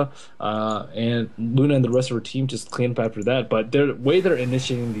Luna and the rest of her team just clean up after that. But the way they're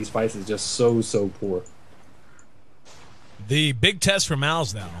initiating these fights is just so poor. The big test for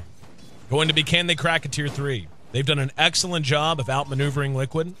Mouse now going to be, can they crack a tier 3? They've done an excellent job of outmaneuvering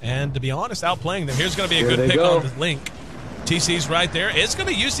Liquid, and to be honest, outplaying them. Here's going to be a good pick on the Link. TC's right there. It's going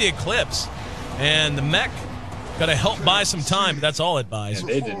to use the Eclipse, and the mech got to help buy some time, but that's all it buys.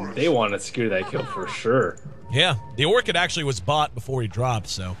 Yeah, they want to secure that kill for sure. Yeah, the Orchid actually was bought before he dropped,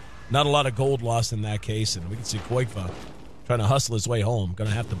 so not a lot of gold lost in that case, and we can see Koikva trying to hustle his way home. Going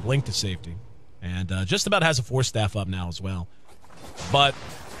to have to blink to safety, and just about has a 4-staff up now as well. But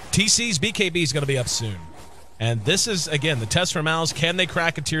TC's BKB is going to be up soon. And this is, again, the test for Mouse. Can they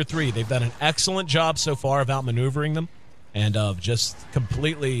crack a tier 3? They've done an excellent job so far of outmaneuvering them and of just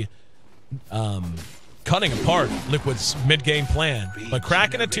completely cutting apart Liquid's mid-game plan. But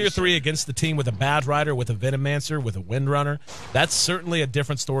cracking a tier 3 against the team with a Bad Rider, with a Venomancer, with a Windrunner, that's certainly a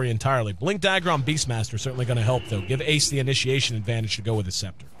different story entirely. Blink Dagger on Beastmaster is certainly going to help, though. Give Ace the initiation advantage to go with his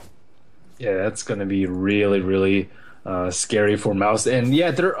Scepter. Yeah, that's going to be really scary for Mouse. And yeah,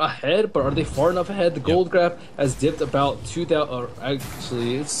 they're ahead, but are they far enough ahead? The gold graph has dipped about 2,000, or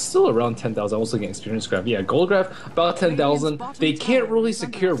actually it's still around 10,000. I was looking at experience graph. Yeah, gold graph about 10,000. They can't really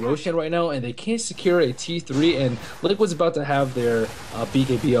secure Roshan right now, and they can't secure a T3, and Liquid's about to have their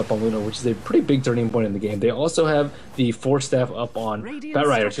BKB up on Luna, which is a pretty big turning point in the game. They also have the 4-staff up on Bat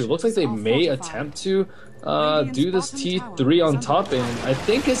Rider too. It looks like they may attempt to do this T3 on top, and I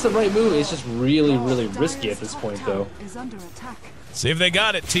think it's the right move. It's just really risky at this point, though. See if they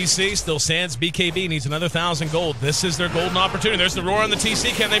got it. TC still stands. BKB needs another 1,000 gold. This is their golden opportunity. There's the roar on the TC.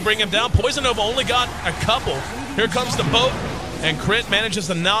 Can they bring him down? Poison Nova only got a couple. Here comes the boat, and Crit manages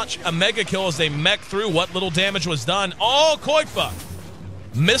to notch a mega kill as they mech through what little damage was done. Oh, Koikva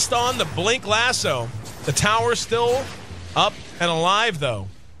missed on the blink lasso. The tower's still up and alive, though.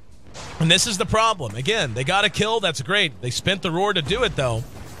 And this is the problem. Again, they got a kill. That's great. They spent the roar to do it, though.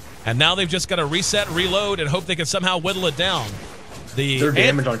 And now they've just got to reset, reload, and hope they can somehow whittle it down. Their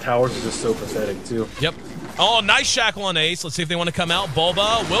damage on towers is just so pathetic, too. Yep. Oh, nice shackle on Ace. Let's see if they want to come out.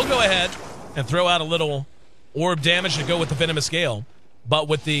 Bulba will go ahead and throw out a little orb damage to go with the Venomous Gale. But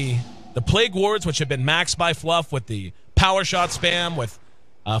with the Plague Wards, which have been maxed by Fluff, with the Power Shot spam, with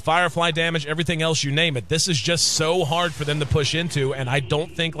Firefly damage, everything else, you name it. This is just so hard for them to push into, and I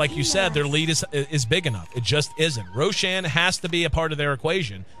don't think, like you said, their lead is big enough. It just isn't. Roshan has to be a part of their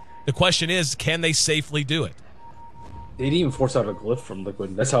equation. The question is, can they safely do it? They didn't even force out a glyph from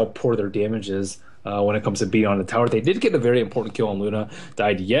Liquid. That's how poor their damage is when it comes to beating on the tower. They did get a very important kill on Luna.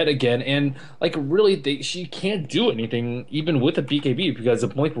 Died yet again. And, like, really, she can't do anything even with a BKB because the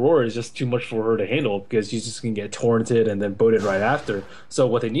Blink Roar is just too much for her to handle because she's just going to get torrented and then boated right after. So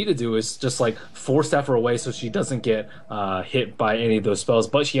what they need to do is just, like, 4-staff her away so she doesn't get hit by any of those spells.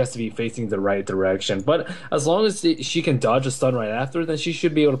 But she has to be facing the right direction. But as long as she can dodge a stun right after, then she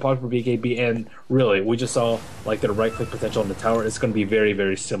should be able to pop her BKB. And really, we just saw, like, the right-click potential on the tower. It's going to be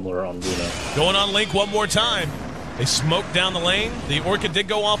very similar on Luna. Going on Link one more time. They smoked down the lane. The Orchid did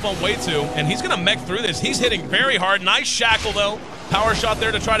go off on Way2, and he's going to mech through this. He's hitting very hard. Nice shackle, though. Power shot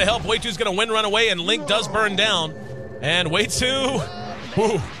there to try to help. Way2's going to win run away, and Link does burn down. And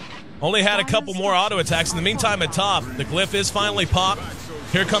Way2 only had a couple more auto attacks. In the meantime, at top, the glyph is finally popped.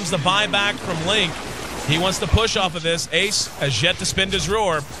 Here comes the buyback from Link. He wants to push off of this. Ace has yet to spend his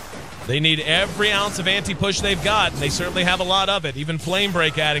roar. They need every ounce of anti-push they've got, and they certainly have a lot of it. Even Flame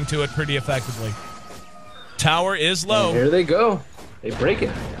Break adding to it pretty effectively. Tower is low. And here they go. They break it.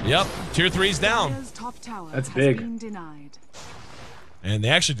 Yep. Tier 3's down. That's big. And they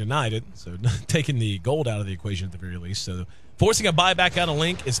actually denied it, so taking the gold out of the equation at the very least. So forcing a buyback out of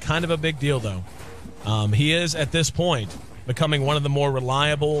Link is kind of a big deal, though. He is, at this point, becoming one of the more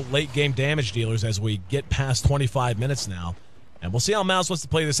reliable late-game damage dealers as we get past 25 minutes now. And we'll see how Mouse wants to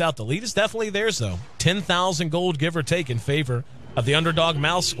play this out. The lead is definitely theirs, though. 10,000 gold, give or take, in favor of the underdog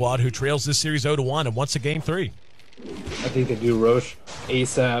Mouse squad, who trails this series 0-1 and wants a Game 3. I think they do Roche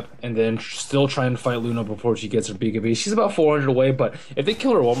ASAP and then still try and fight Luna before she gets her BKB. She's about 400 away, but if they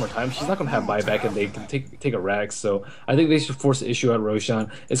kill her one more time, she's not going to have buyback and they can take a Rax. So I think they should force the issue at Roshan.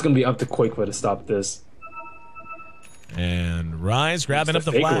 It's going to be up to Quakeba to stop this. And Rise grabbing up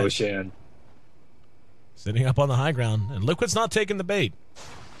the flag. Roshan. Sitting up on the high ground. And Liquid's not taking the bait.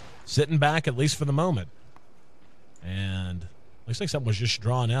 Sitting back, at least for the moment. And looks like something was just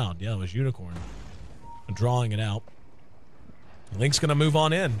drawn out. Yeah, it was Unicorn drawing it out. Link's going to move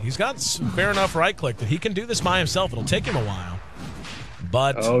on in. He's got fair enough right click that he can do this by himself. It'll take him a while.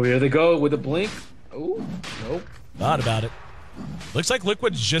 But oh, here they go with the blink. Oh, nope. Thought about it. Looks like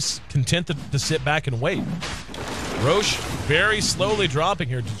Liquid's just content to sit back and wait. Roche very slowly dropping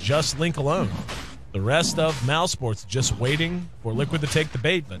here to just Link alone. The rest of Mousesports just waiting for Liquid to take the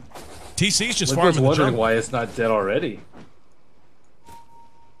bait, but TC's just farming the wondering jungle. why it's not dead already.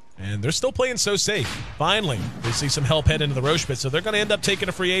 And they're still playing so safe. Finally, they see some help head into the Roche pit, so they're going to end up taking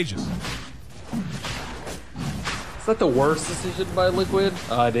a free Aegis. It's not the worst decision by Liquid.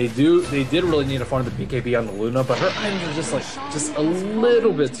 They did really need to farm the BKB on the Luna, but her items are just a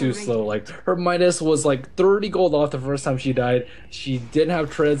little bit too slow. Like her minus was like 30 gold off the first time she died. She didn't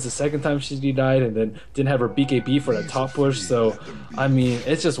have treads the second time she died, and then didn't have her BKB for the top push. So I mean,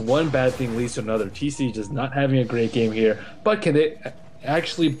 it's just one bad thing leads to another. TC just not having a great game here. But can they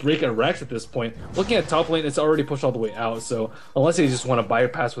actually break a Rex at this point? Looking at top lane, it's already pushed all the way out, so unless they just want to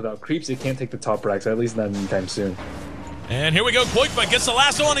bypass without creeps, they can't take the top Rex, at least not anytime soon. And here we go, Quakeba gets the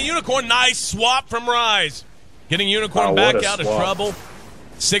lasso on a Unicorn. Nice swap from Rise. Getting Unicorn back out of trouble.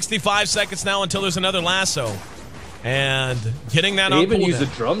 65 seconds now until there's another lasso. And getting that on They even cooldown. used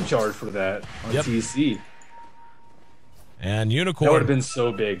a drum charge for that on TC. And Unicorn. That would have been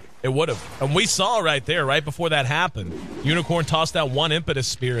so big. It would have. And we saw right there, right before that happened, Unicorn tossed out one Impetus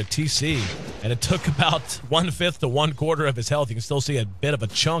Spear at TC, and it took about 1/5 to 1/4 of his health. You can still see a bit of a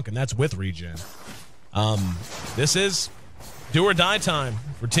chunk, and that's with regen. This is do or die time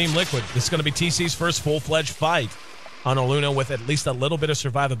for Team Liquid. This is going to be TC's first full-fledged fight on a Luna with at least a little bit of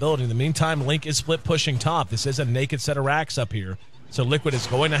survivability. In the meantime, Link is split pushing top. This is a naked set of racks up here. So Liquid is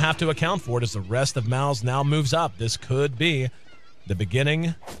going to have to account for it as the rest of Mouse now moves up. This could be the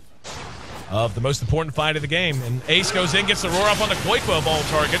beginning of the most important fight of the game. And Ace goes in, gets the roar up on the Quakeba of all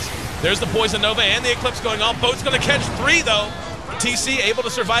targets. There's the Poison Nova and the Eclipse going off. Boat's going to catch 3, though. TC able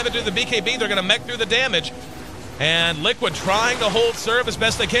to survive it through the BKB. They're going to mech through the damage. And Liquid trying to hold serve as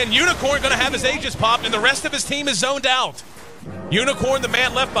best they can. Unicorn going to have his Aegis popped, and the rest of his team is zoned out. Unicorn, the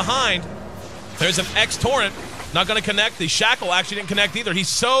man left behind. There's an X-Torrent. Not going to connect. The Shackle actually didn't connect either. He's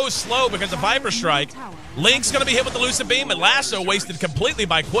so slow because of Viper Strike. Link's going to be hit with the Lucid Beam, and Lasso wasted completely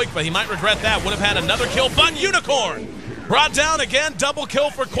by Quakeba. He might regret that. Would have had another kill, but Unicorn brought down again. Double kill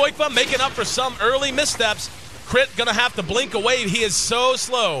for Quakeba, making up for some early missteps. Crit going to have to blink away. He is so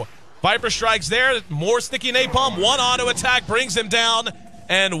slow. Viper Strike's there. More sticky napalm. One auto attack brings him down.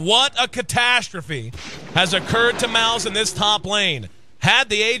 And what a catastrophe has occurred to Mouse in this top lane. Had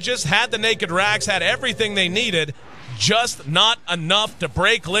the Aegis, had the Naked Rax, had everything they needed, just not enough to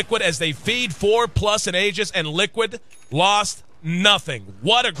break Liquid as they feed 4+ an Aegis, and Liquid lost nothing.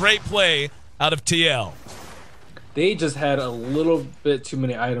 What a great play out of TL. They just had a little bit too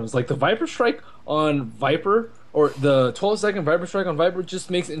many items. Like the Viper Strike on Viper, or the 12-second Viper Strike on Viper just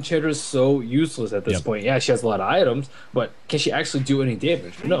makes Enchantress so useless at this point. Yeah, she has a lot of items, but can she actually do any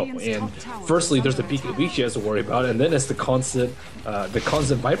damage? No. And firstly, there's the BKB she has to worry about, and then it's the constant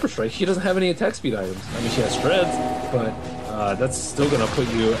Viper Strike. She doesn't have any attack speed items. I mean, she has shreds, but that's still going to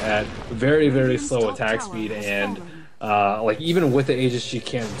put you at very, very slow attack speed, and like even with the Aegis, she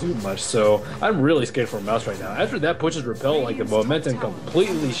can't do much. So I'm really scared for Mouse right now. After that pushes Repel, like the momentum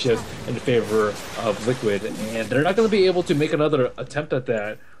completely shifts in favor of Liquid, and they're not going to be able to make another attempt at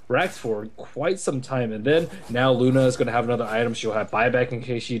that Rax for quite some time. And then now Luna is going to have another item. She'll have buyback in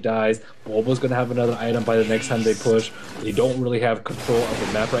case she dies. Bulba's going to have another item by the next time they push. They don't really have control of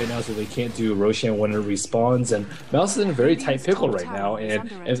the map right now, so they can't do Roshan when it respawns. And Mouse is in a very tight pickle right now. And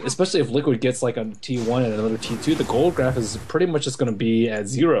especially if Liquid gets like a T1 and another T2, the gold graph is pretty much just going to be at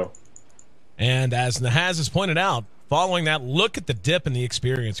 0. And as Nahaz has pointed out, following that, look at the dip in the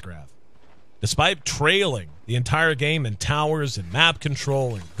experience graph. Despite trailing the entire game in towers and map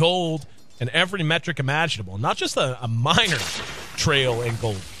control and gold and every metric imaginable, not just a minor trail in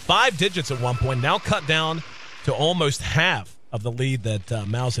gold, 5 digits at one point, now cut down to almost half of the lead that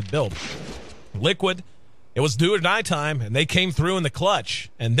Mouse had built. Liquid It was do or die time, and they came through in the clutch.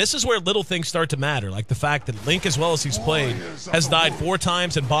 And this is where little things start to matter, like the fact that Link, as well as he's played, has died 4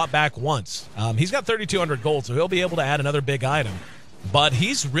 times and bought back once. He's got 3,200 gold, so he'll be able to add another big item. But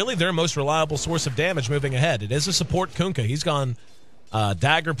he's really their most reliable source of damage moving ahead. It is a support Kunkka. He's gone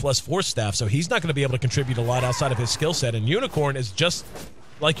dagger plus force staff, so he's not going to be able to contribute a lot outside of his skill set. And Unicorn is just,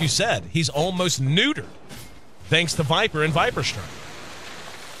 like you said, he's almost neutered thanks to Viper and Viper Strike.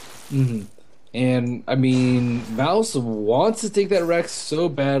 Mm-hmm. And, I mean, Mouse wants to take that Rex so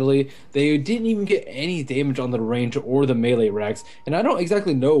badly. They didn't even get any damage on the range or the melee Rex. And I don't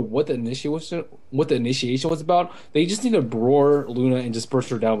exactly know what the initiation was about. They just need to roar Luna and just burst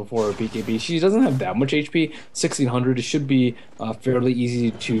her down before her BKB. She doesn't have that much HP, 1,600. It should be fairly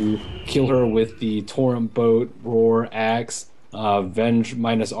easy to kill her with the Torrent Boat, Roar, Axe, Venge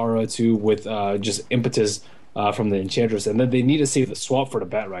minus Aura 2 with just Impetus from the Enchantress, and then they need to save the swap for the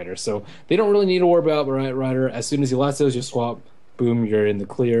Bat Rider. So they don't really need to worry about Bat Rider. As soon as he lassos, you swap, boom, you're in the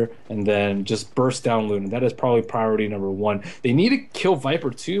clear, and then just burst down Luna. That is probably priority number 1. They need to kill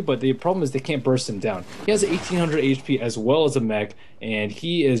Viper too, but the problem is they can't burst him down. He has 1,800 HP as well as a mech, and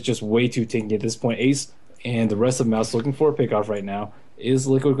he is just way too tanky at this point. Ace and the rest of Mouse looking for a pickoff right now. Is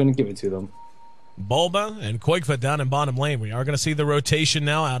Liquid going to give it to them? Bulba and Quakefoot down in bottom lane. We are going to see the rotation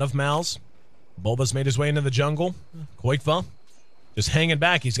now out of Mouse. Bulba's made his way into the jungle. Quakefoot just hanging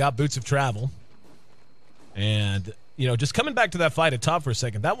back. He's got boots of travel. And, you know, just coming back to that fight at top for a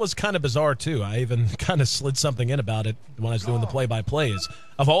second, that was kind of bizarre, too. I even kind of slid something in about it when I was doing the play-by-plays.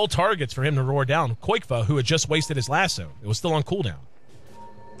 Of all targets for him to roar down, Quakefoot, who had just wasted his lasso. It was still on cooldown.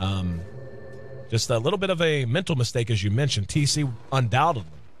 Just a little bit of a mental mistake, as you mentioned. TC,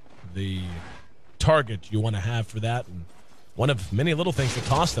 undoubtedly, the target you want to have for that. And one of many little things that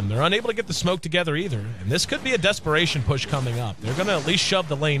cost them. They're unable to get the smoke together either. And this could be a desperation push coming up. They're going to at least shove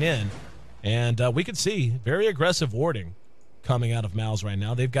the lane in. And we could see very aggressive warding coming out of Mouse right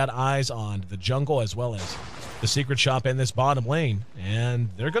now. They've got eyes on the jungle as well as the secret shop in this bottom lane. And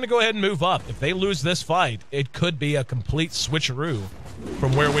they're going to go ahead and move up. If they lose this fight, it could be a complete switcheroo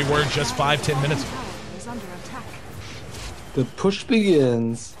from where we were just 5-10 minutes ago. The push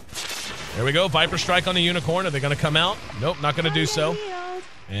begins. There we go. Viper Strike on the Unicorn. Are they going to come out? Nope, not going to do so.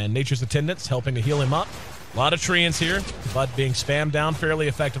 And Nature's Attendants helping to heal him up. A lot of treants here, but being spammed down fairly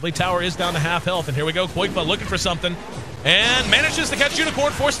effectively. Tower is down to half health, and here we go. Quakefoot looking for something. And manages to catch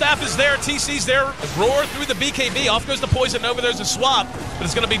Unicorn. Force Staff is there. TC's there. Roar through the BKB. Off goes the Poison Nova. There's a swap, but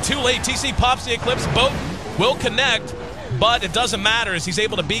it's going to be too late. TC pops the Eclipse. Both will connect, but it doesn't matter as he's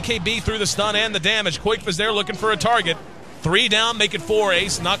able to BKB through the stun and the damage. Quakefoot's there looking for a target. 3 down, make it 4.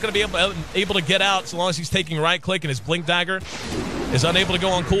 Ace not going to be able to get out so long as he's taking right click, and his Blink Dagger is unable to go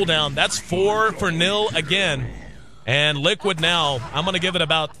on cooldown. That's 4 for nil again. And Liquid now, I'm going to give it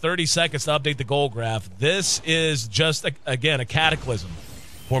about 30 seconds to update the goal graph. This is just, again, a cataclysm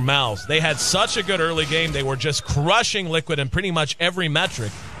for Mouse. They had such a good early game. They were just crushing Liquid in pretty much every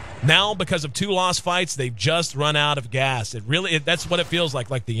metric. Now, because of 2 lost fights, they've just run out of gas. That's what it feels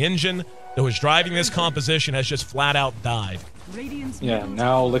like. Like the engine that was driving this composition has just flat out died. Yeah,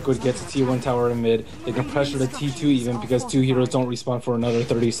 now Liquid gets a T1 tower in mid. They can pressure the T2 even because 2 heroes don't respawn for another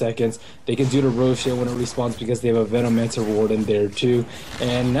 30 seconds. They can do the Roshan when it respawns because they have a Venomancer ward in there too.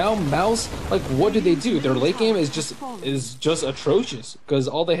 And now Mouse, like, what do? Their late game is just atrocious because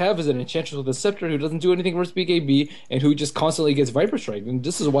all they have is an Enchantress with a Scepter who doesn't do anything versus BKB and who just constantly gets Viper Strike. And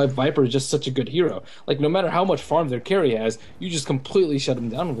this is why Viper is just such a good hero. Like, no matter how much farm their carry has, you just completely shut them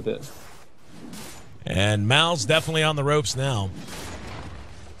down with it. And Mal's definitely on the ropes now.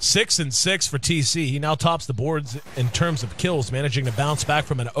 6-6 for TC. He now tops the boards in terms of kills, managing to bounce back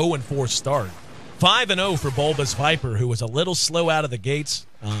from an 0-4 start. 5-0 for Bulba's Viper, who was a little slow out of the gates.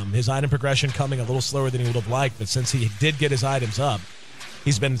 His item progression coming a little slower than he would have liked, but since he did get his items up,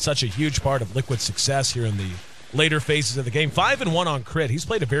 he's been such a huge part of Liquid's success here in the later phases of the game. 5-1 on crit. He's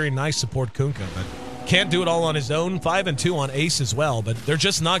played a very nice support Kunkka, but can't do it all on his own. 5-2 on Ace as well, but they're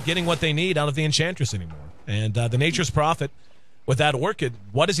just not getting what they need out of the Enchantress anymore. And the Nature's Prophet with that Orchid,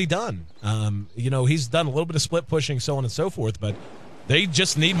 what has he done? You know, he's done a little bit of split pushing, so on and so forth, but they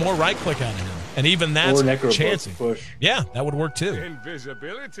just need more right click out of him. And even that's chancy. Push. Yeah, that would work too.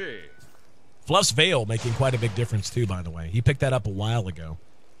 Invisibility. Fluff's Veil making quite a big difference too, by the way. He picked that up a while ago.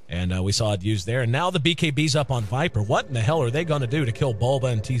 And we saw it used there. And now the BKB's up on Viper. What in the hell are they going to do to kill Bulba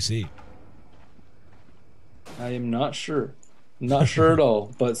and TC? I am not sure. Not sure at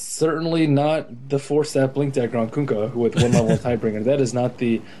all, but certainly not the 4-stat blink dagger on Kunkka with 1 level of Tidebringer. That is not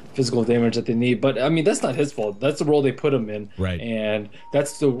the physical damage that they need. But I mean, that's not his fault. That's the role they put him in, Right. and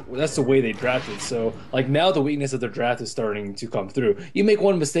that's the way they drafted. So like now, the weakness of their draft is starting to come through. You make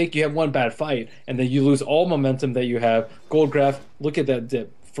one mistake, you have one bad fight, and then you lose all momentum that you have. Goldgraph, look at that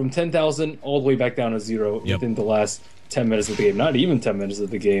dip from 10,000 all the way back down to 0 within the last 10 minutes of the game, not even 10 minutes of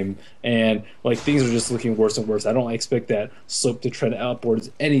the game, and like things are just looking worse and worse. I don't expect that slope to trend upwards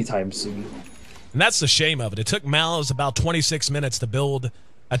anytime soon. And that's the shame of it. It took Mouse about 26 minutes to build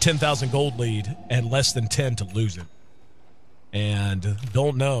a 10,000 gold lead and less than 10 to lose it. And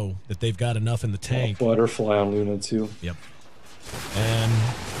don't know that they've got enough in the tank. Butterfly on Luna too. Yep. And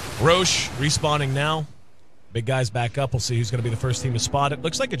Roche respawning now. Big guys back up. We'll see who's going to be the first team to spot it.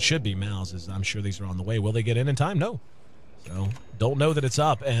 Looks like it should be Mouse, as I'm sure these are on the way. Will they get in time? No. So don't know that it's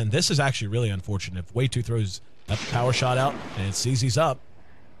up. And this is actually really unfortunate. If Way2 throws that power shot out and sees he's up.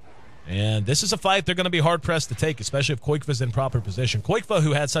 And this is a fight they're going to be hard-pressed to take, especially if Koikva's in proper position. Koikva,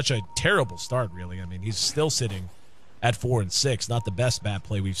 who had such a terrible start, really. I mean, he's still sitting at 4 and 6. Not the best bat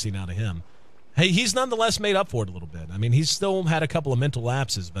play we've seen out of him. Hey, he's nonetheless made up for it a little bit. I mean, he's still had a couple of mental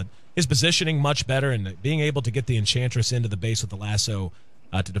lapses, but his positioning much better, and being able to get the Enchantress into the base with the lasso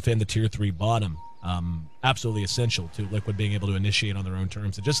to defend the Tier 3 bottom, absolutely essential to Liquid being able to initiate on their own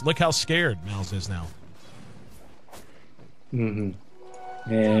terms. And just look how scared Mouse is now.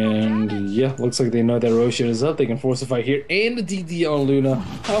 And yeah, looks like they know that Roshan is up. They can force a fight here. And the DD on Luna.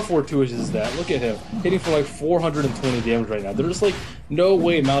 How fortuitous is that? Look at him. Hitting for like 420 damage right now. There's like no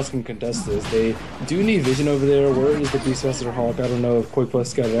way Mouse can contest this. They do need vision over there. Where is the Beastmaster Hawk? I don't know if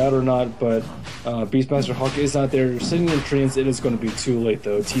Koikva's got it out or not, but Beastmaster Hawk is not there. Sitting in treants, it is going to be too late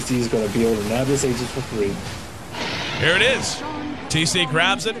though. TC is going to be able to nab this Aegis for free. Here it is. TC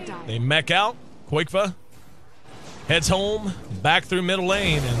grabs it. They mech out. Koikva heads home, back through middle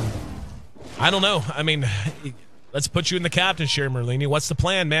lane, and I don't know. I mean, let's put you in the captain's chair, Merlini. What's the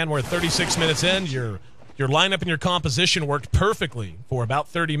plan, man? We're at 36 minutes in. Your lineup and your composition worked perfectly for about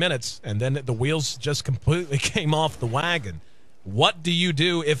 30 minutes, and then the wheels just completely came off the wagon. What do you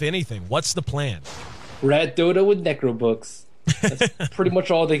do, if anything? What's the plan? Rat Dota with Necro Books. That's pretty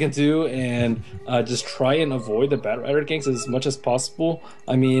much all they can do, and just try and avoid the Bat Rider ganks as much as possible.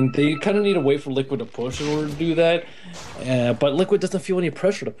 I mean, they kind of need to wait for Liquid to push in order to do that, but Liquid doesn't feel any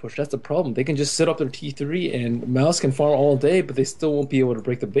pressure to push. That's the problem. They can just sit up their T3, and Mouse can farm all day, but they still won't be able to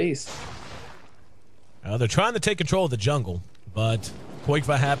break the base. They're trying to take control of the jungle, but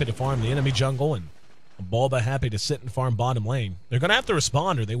Koikva happy to farm the enemy jungle, and Bulba happy to sit and farm bottom lane. They're going to have to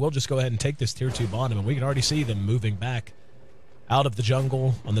respond, or they will just go ahead and take this Tier 2 bottom, and we can already see them moving back out of the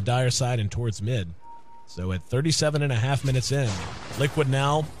jungle on the Dire side and towards mid. So at 37.5 minutes in, Liquid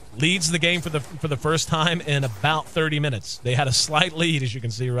now leads the game for the first time in about 30 minutes. They had a slight lead, as you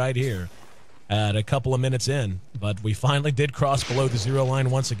can see right here, at a couple of minutes in, but we finally did cross below the 0 line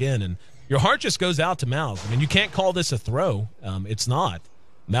once again, and your heart just goes out to Mouse. I mean, you can't call this a throw. It's not.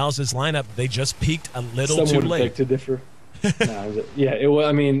 Mouse's lineup, they just peaked a little too late. Beg to differ. Yeah,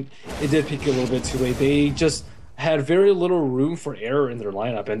 I mean, it did peak a little bit too late. They just had very little room for error in their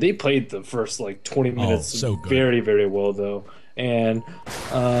lineup, and they played the first like 20 minutes so good. Very, very well though. And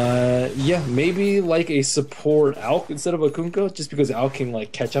yeah, maybe like a support Alk instead of a Kunkka, just because Alk can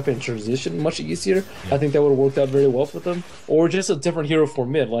like catch up and transition much easier. Yeah. I think that would have worked out very well for them. Or just a different hero for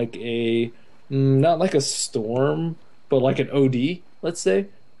mid, like a not like a Storm, but like an OD, let's say,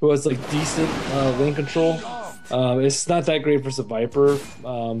 who has like decent lane control. It's not that great versus Viper,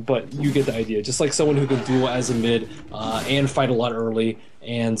 but you get the idea. Just like someone who can duel as a mid and fight a lot early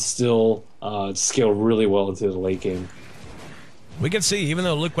and still scale really well into the late game. We can see, even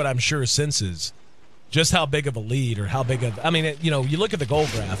though Liquid, I'm sure, senses just how big of a lead, or how big of, I mean, you know, you look at the goal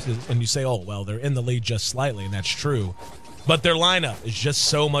graph and you say, oh, well, they're in the lead just slightly, and that's true. But their lineup is just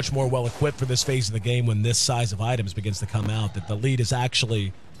so much more well-equipped for this phase of the game when this size of items begins to come out, that the lead is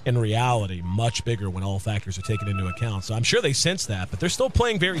actually, in reality, much bigger when all factors are taken into account. So I'm sure they sense that, but they're still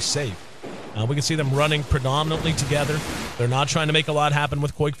playing very safe. We can see them running predominantly together. They're not trying to make a lot happen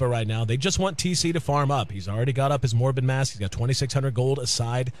with Koikva right now. They just want TC to farm up. He's already got up his Morbid Mask. He's got 2,600 gold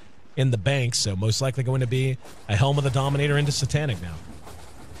aside in the bank, so most likely going to be a Helm of the Dominator into Satanic now.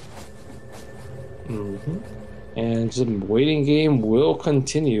 And just waiting game will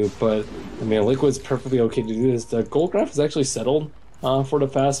continue, but I mean, Liquid's perfectly okay to do this. The gold graph is actually settled for the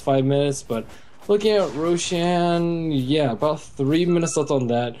past 5 minutes, but looking at Roshan, yeah, about 3 minutes left on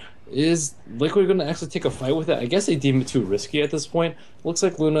that. Is Liquid going to actually take a fight with it? I guess they deem it too risky at this point. Looks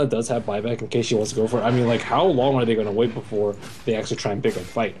like Luna does have buyback in case she wants to go for it. I mean, like, how long are they going to wait before they actually try and pick a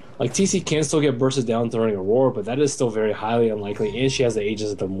fight? Like, TC can still get bursted down throwing a roar, but that is still very highly unlikely, and she has the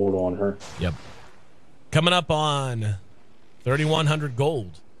Aegis of the Mortal on her. Yep. Coming up on 3,100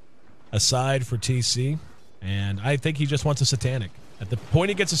 gold aside for TC, and I think he just wants a Satanic. At the point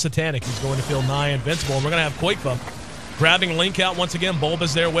he gets a Satanic, he's going to feel nigh invincible, and we're going to have Quakeva grabbing Link out once again.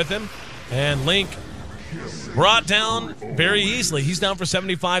 Bulba's there with him, and Link brought down very easily. He's down for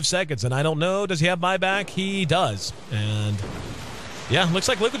 75 seconds, and I don't know, does he have buyback? He does, and yeah, looks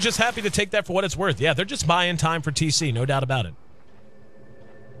like Liquid's just happy to take that for what it's worth. Yeah, they're just buying time for TC, no doubt about it.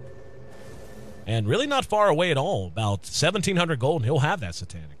 And really not far away at all, about 1,700 gold, and he'll have that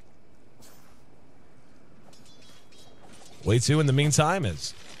Satanic. Wei-2 in the meantime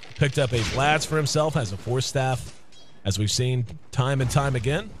has picked up a Blast for himself, has a Force Staff, as we've seen time and time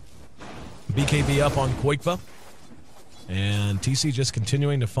again. BKB up on Quakeva. And TC just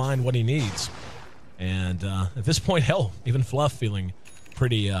continuing to find what he needs. And at this point, hell, even Fluff feeling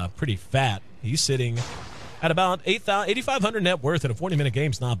pretty fat. He's sitting at about 8,500 net worth in a 40-minute game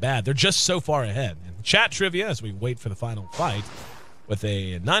is not bad. They're just so far ahead. And chat trivia, as we wait for the final fight, with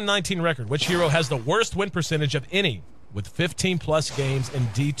a 919 record, which hero has the worst win percentage of any with 15-plus games in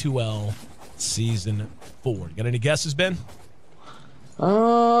D2L Season 4? You got any guesses, Ben?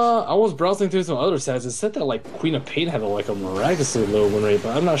 I was browsing through some other stats. It said that like Queen of Pain had like a miraculously low win rate,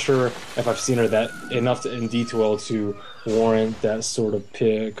 but I'm not sure if I've seen her that enough in D2L to warrant that sort of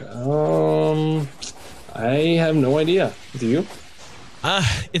pick. I have no idea. Do you?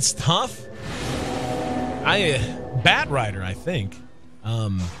 It's tough. Bat Rider, I think.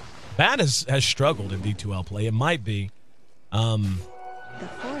 Bat has struggled in D2L play. It might be.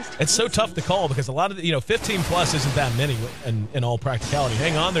 It's so tough to call because a lot of the, 15 plus isn't that many in all practicality.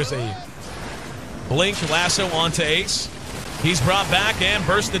 Hang on, there's a blink lasso onto Ace. He's brought back and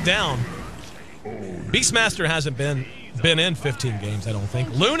bursted down. Beastmaster hasn't been in 15 games, I don't think.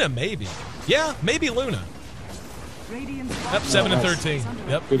 Luna, maybe. Yeah, maybe Luna. Yep, 7 and 13.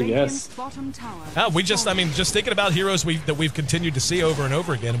 Yep. Good guess. Just thinking about heroes that we've continued to see over and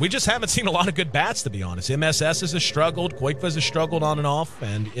over again. We just haven't seen a lot of good bats, to be honest. MSS has struggled, Quakeva's has struggled on and off,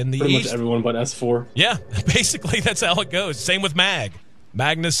 and in the Pretty East, much everyone but S4. Yeah, basically that's how it goes. Same with Mag.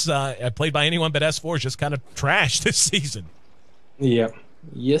 Magnus, played by anyone but S4, is just kind of trash this season. Yep.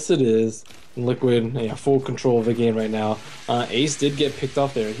 Yes, it is. Liquid, full control of the game right now. Ace did get picked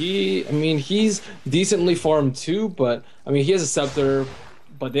off there. He's decently farmed too, but he has a Scepter,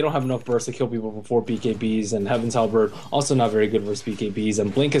 but they don't have enough burst to kill people before BKBs, and Heaven's Halberd also not very good versus BKBs,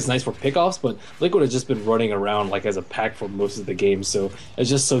 and Blink is nice for pickoffs, but Liquid has just been running around like as a pack for most of the game, so it's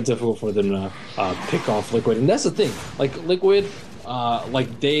just so difficult for them to pick off Liquid. And that's the thing, like Liquid,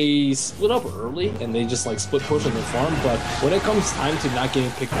 they split up early and they just split push on the farm, but when it comes time to not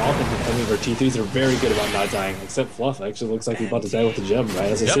getting picked off and defending their T3s, they're very good about not dying, except Fluff actually looks like he's about to die with the gem,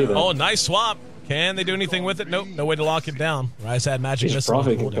 right as I say that. Oh, nice swap. Can they do anything with it? Nope, no way to lock it down. Rise had magic missile.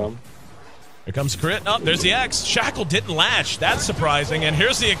 Here comes crit. Oh, there's the X. Shackle didn't latch. That's surprising. And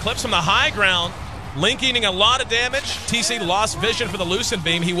here's the Eclipse from the high ground. Link eating a lot of damage. TC lost vision for the Lucent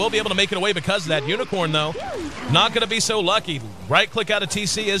Beam. He will be able to make it away because of that. Unicorn, though, not going to be so lucky. Right-click out of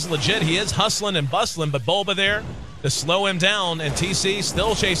TC is legit. He is hustling and bustling, but Bulba there to slow him down, and TC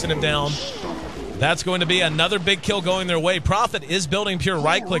still chasing him down. That's going to be another big kill going their way. Prophet is building pure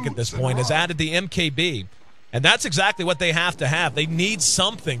right-click at this point, has added the MKB, and that's exactly what they have to have. They need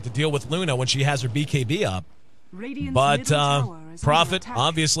something to deal with Luna when she has her BKB up. But Prophet,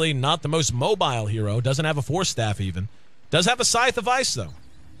 obviously not the most mobile hero, doesn't have a Force Staff even. Does have a Scythe of Ice, though.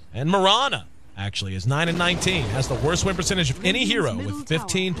 And Mirana, actually, is 9 and 19. Has the worst win percentage of any hero with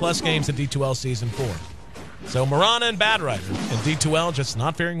 15-plus games in D2L Season 4. So Mirana and Bad Rider in D2L just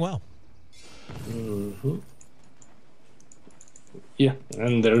not faring well. Mm-hmm. Yeah,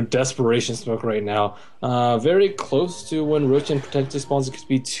 and they're Desperation Smoke right now. Very close to when Roshan potentially spawns. It could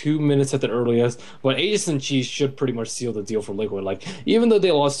be 2 minutes at the earliest. But Aegis and Cheese should pretty much seal the deal for Liquid. Even though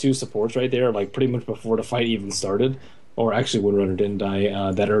they lost 2 supports right there, pretty much before the fight even started. Or actually, Windrunner didn't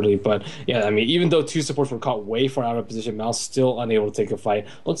die that early. But yeah, even though 2 supports were caught way far out of position, Mouse still unable to take a fight.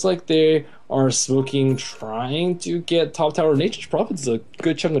 Looks like they are smoking, trying to get top tower. Nature's Prophet is a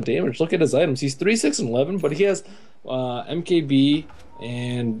good chunk of damage. Look at his items. He's 3, 6, and 11, but he has MKB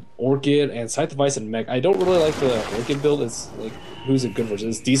and Orchid and Scythe of Ice and Mech. I don't really like the Orchid build. It's like, who's it good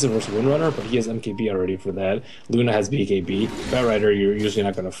versus? It's decent versus Windrunner, but he has MKB already for that. Luna has BKB. Batrider you're usually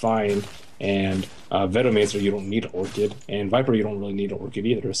not going to find. And Venomancer, you don't need Orchid. And Viper, you don't really need Orchid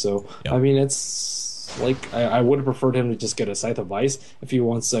either. So, I mean, it's like, I would have preferred him to just get a Scythe of Ice if he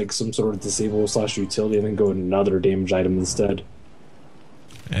wants like some sort of disable / utility and then go another damage item instead.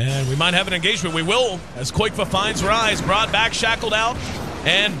 And we might have an engagement. We will, as Koikva finds Rise, brought back, shackled out,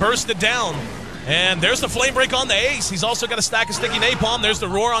 and bursted down. And there's the Flame Break on the Ace. He's also got a stack of Sticky Napalm. There's the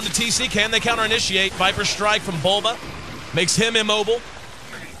Roar on the TC. Can they counter-initiate? Viper Strike from Bulba makes him immobile.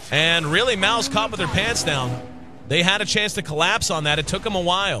 And really, Mouse caught with their pants down. They had a chance to collapse on that. It took them a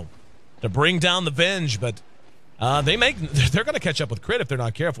while to bring down the Venge, but they're going to catch up with Crit if they're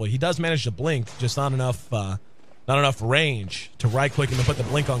not careful. He does manage to blink, just not enough range to right-click him and put the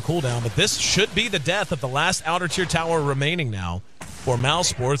blink on cooldown. But this should be the death of the last outer tier tower remaining now for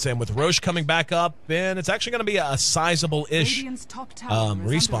Mousesports. And with Roche coming back up, and it's actually going to be a sizable-ish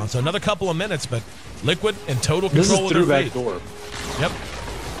respawn. So another couple of minutes, but Liquid in total control of their fate. Door. Yep.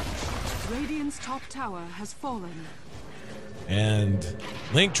 Radiant's top tower has fallen. And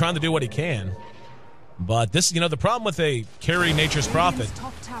Link trying to do what he can. But this, the problem with a carry Nature's Prophet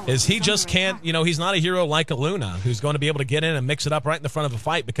is he just can't, he's not a hero like a Luna who's going to be able to get in and mix it up right in the front of a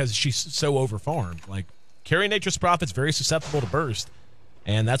fight because she's so overfarmed. Like, carry Nature's Prophet's very susceptible to burst,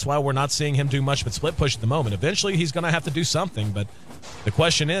 and that's why we're not seeing him do much but split push at the moment. Eventually, he's going to have to do something, but the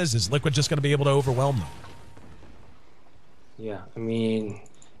question is Liquid just going to be able to overwhelm them? Yeah, I mean,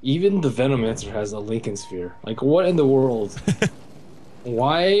 even the Venomancer has a Lincoln Sphere. Like, what in the world?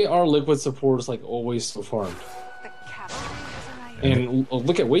 Why are Liquid supporters like always so farmed? And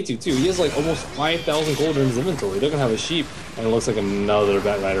look at Waitu too. He has like almost 5,000 gold in his inventory. They're gonna have a sheep, and it looks like another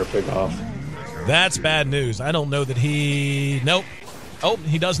Batrider pickoff. That's bad news. I don't know that he. Nope. Oh,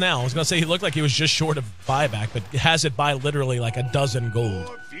 he does now. I was gonna say he looked like he was just short of buyback, but has it by literally like a dozen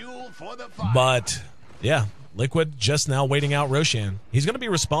gold. But yeah, Liquid just now waiting out Roshan. He's gonna be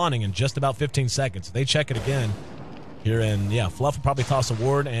respawning in just about 15 seconds. They check it again. Here, and yeah, Fluff will probably toss a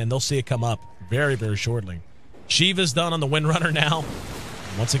ward, and they'll see it come up very, very shortly. Shiva's done on the Windrunner now.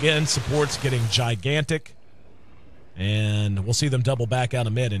 Once again, support's getting gigantic. And we'll see them double back out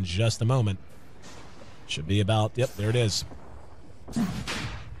of mid in just a moment. Should be about, yep, there it is.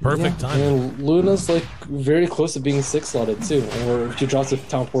 Perfect time. And Luna's like very close to being 6-slotted too. Or if she drops a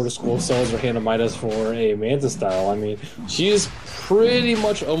Town Porter School, sells her Hand of Midas for a Manta style. I mean, she's pretty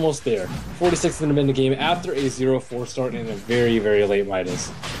much almost there. 46th minute in the game after a 0-4 start and a very, very late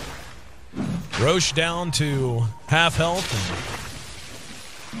Midas. Roche down to half health.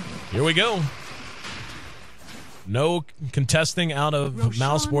 And here we go. No contesting out of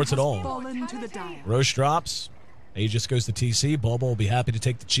Mousesports at all. Roche drops. Aegis goes to TC. Bulba will be happy to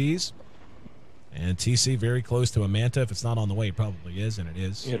take the cheese. And TC very close to a Manta. If it's not on the way, it probably is, and it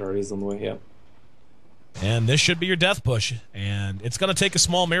is. It already is on the way, yeah. And this should be your death push. And it's going to take a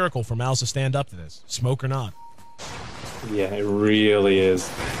small miracle for Mouse to stand up to this, smoke or not. Yeah, it really is.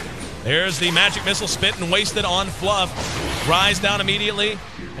 There's the magic missile spit and wasted on Fluff. Rise down immediately.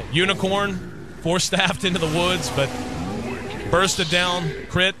 Unicorn force-staffed into the woods, but bursted down.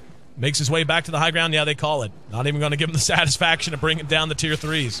 Crit. Makes his way back to the high ground. Yeah, they call it. Not even going to give him the satisfaction of bringing down the tier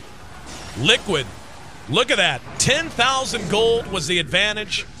 3s. Liquid. Look at that. 10,000 gold was the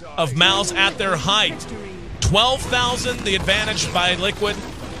advantage of Mouse at their height. 12,000 the advantage by Liquid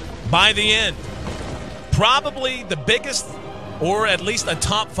by the end. Probably the biggest, or at least a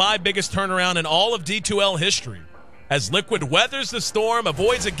top 5 biggest turnaround in all of D2L history. As Liquid weathers the storm,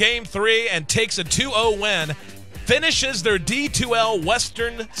 avoids a Game 3, and takes a 2-0 win. Finishes their D2L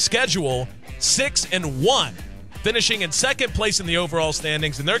Western schedule 6-1, finishing in second place in the overall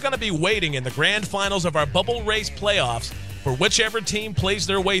standings, and they're going to be waiting in the grand finals of our Bubble Race playoffs for whichever team plays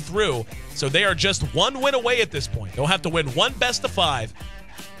their way through. So they are just one win away at this point. They'll have to win one best of 5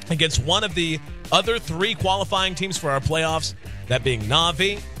 against one of the other 3 qualifying teams for our playoffs, that being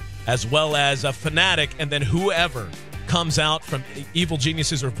Na'Vi, as well as Fnatic, and then whoever comes out from Evil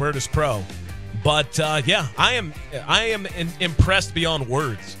Geniuses or Virtus Pro. But yeah, I am impressed beyond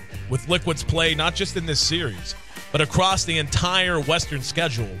words with Liquid's play, not just in this series, but across the entire Western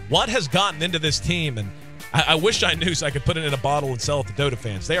schedule. What has gotten into this team? And I wish I knew so I could put it in a bottle and sell it to Dota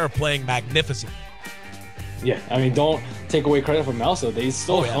fans. They are playing magnificent. Yeah, I mean, don't take away credit from Mouse, though. They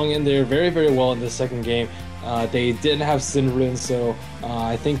still hung in there very, very well in the second game. They didn't have Syndrin, so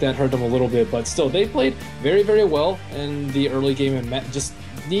I think that hurt them a little bit. But still, they played very, very well in the early game and just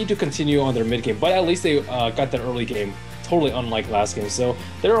need to continue on their mid game. But at least they got that early game, totally unlike last game. So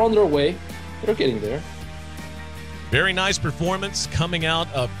they're on their way. They're getting there. Very nice performance coming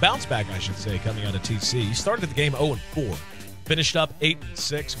out of bounce back, I should say, coming out of TC. He started the game 0-4, finished up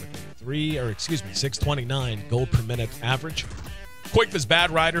 8-6 with 629 gold per minute average. Quakefa's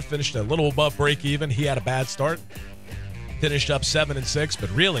Bad Rider finished a little above break even. He had a bad start, finished up 7-6, but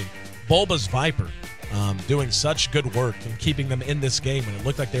really, Bulba's Viper doing such good work in keeping them in this game when it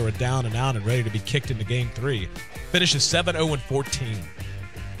looked like they were down and out and ready to be kicked into game 3. Finishes 7-0-14.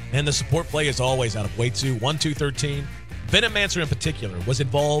 And the support play is always out of Wei-Tzu, 1-2-13. Venomancer in particular was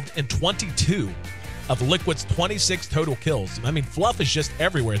involved in 22 of Liquid's 26 total kills. I mean, Fluff is just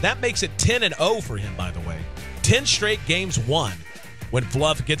everywhere. That makes it 10-0 for him, by the way. 10 straight games won when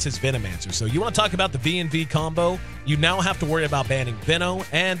Fluff gets his Venomancer. So you want to talk about the V&V combo, you now have to worry about banning Veno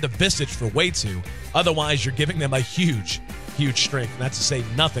and the Visage for Wei-Tzu. Otherwise, you're giving them a huge, huge strength. And that's to say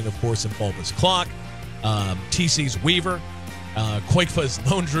nothing, of course, of Bulba's Clock, TC's Weaver, Quakefa's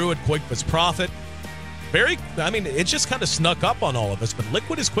Lone Druid, Quakefa's Prophet. It just kind of snuck up on all of us, but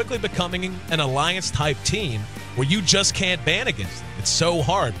Liquid is quickly becoming an alliance-type team where you just can't ban against them. It's so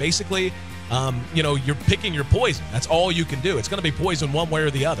hard. Basically, you're picking your poison. That's all you can do. It's going to be poison one way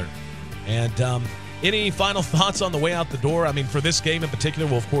or the other. And any final thoughts on the way out the door? I mean, for this game in particular,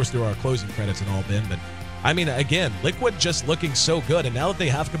 well, of course, there are closing credits and all, Ben, but I mean, again, Liquid just looking so good, and now that they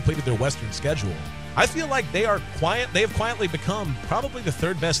have completed their Western schedule, I feel like they have quietly become probably the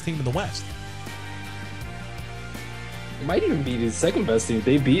third best team in the West. It might even be the second best team.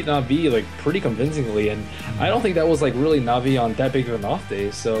 They beat Na'Vi like pretty convincingly, and I don't think that was like really Na'Vi on that big of an off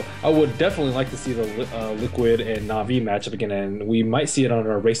day. So I would definitely like to see the Liquid and Na'Vi matchup again, and we might see it on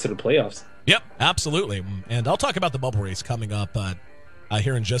our race to the playoffs. Yep, absolutely. And I'll talk about the bubble race coming up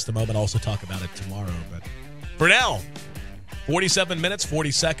here in just a moment. I'll also talk about it tomorrow. But for now, 47 minutes,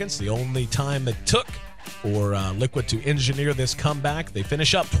 40 seconds, the only time it took for Liquid to engineer this comeback. They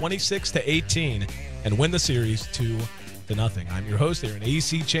finish up 26-18 and win the series 2-0. I'm your host here in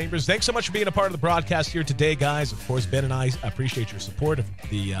AC Chambers. Thanks so much for being a part of the broadcast here today, guys. Of course, Ben and I appreciate your support.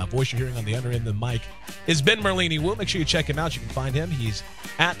 The voice you're hearing on the other end of the mic is Ben Merlini Wu. Make sure you check him out. You can find him. He's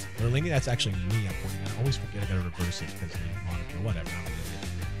at Merlini. That's actually me. I'm pointing out. I always forget I got to reverse it because the monitor, whatever.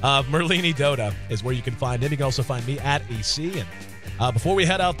 Merlini Dota is where you can find him. You can also find me at AC. And before we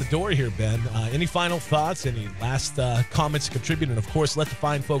head out the door here, Ben, any final thoughts, any last comments to contribute? And, of course, let the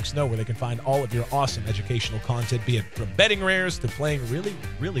fine folks know where they can find all of your awesome educational content, be it from betting rares to playing really,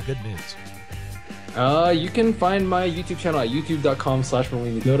 really good mids. You can find my YouTube channel at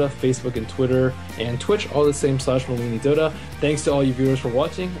youtube.com/MerliniDota, Facebook and Twitter and Twitch, all the same /MerliniDota. Thanks to all you viewers for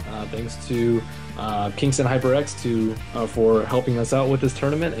watching. Thanks to Kingston HyperX for helping us out with this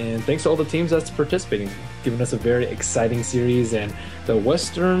tournament, and thanks to all the teams that's participating, giving us a very exciting series. And the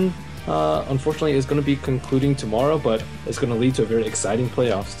Western, unfortunately, is going to be concluding tomorrow, but it's going to lead to a very exciting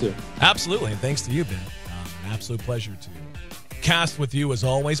playoffs too. Absolutely, and thanks to you, Ben. An absolute pleasure to cast with you as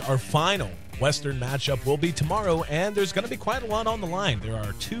always. Our final Western matchup will be tomorrow, and there's going to be quite a lot on the line. There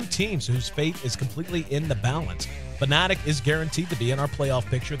are two teams whose fate is completely in the balance. Fnatic is guaranteed to be in our playoff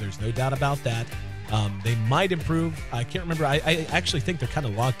picture. There's no doubt about that. They might improve. I can't remember. I actually think they're kind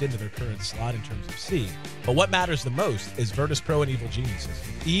of locked into their current slot in terms of seed. But what matters the most is Virtus Pro and Evil Geniuses.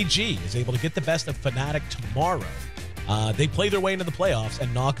 EG is able to get the best of Fnatic tomorrow. They play their way into the playoffs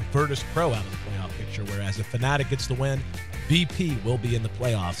and knock Virtus Pro out of the playoff picture, whereas if Fnatic gets the win, VP will be in the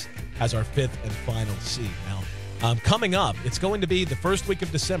playoffs as our fifth and final seed. Now, coming up, it's going to be the first week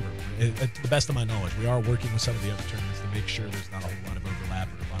of December. To the best of my knowledge, we are working with some of the other tournaments to make sure there's not a whole lot of overlap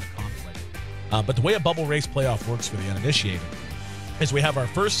or a lot of conflict. But the way a bubble race playoff works for the uninitiated is we have our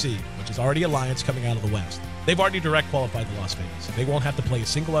first seed, which is already Alliance coming out of the West. They've already direct qualified to Las Vegas. So they won't have to play a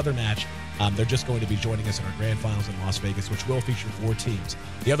single other match. They're just going to be joining us in our grand finals in Las Vegas, which will feature 4 teams.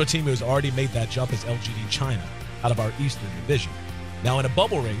 The other team who has already made that jump is LGD China out of our Eastern Division. Now, in a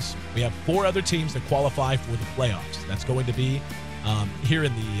bubble race, we have 4 other teams that qualify for the playoffs. That's going to be here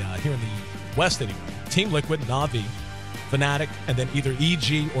in the West anyway. Team Liquid, Na'Vi, Fnatic, and then either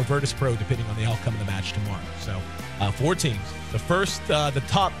EG or Virtus Pro, depending on the outcome of the match tomorrow. So 4 teams. The first, the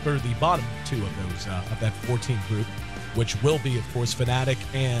top or the bottom 2 of those of that 14 group, which will be, of course, Fnatic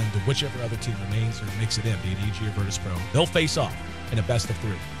and whichever other team remains or makes it in, be it EG or Virtus Pro. They'll face off in a best of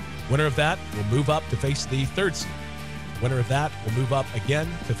 3. Winner of that will move up to face the 3rd seed. Winner of that will move up again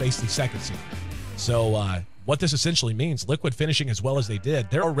to face the 2nd seed. So what this essentially means, Liquid finishing as well as they did,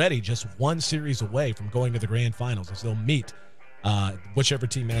 they're already just 1 series away from going to the grand finals as they'll meet whichever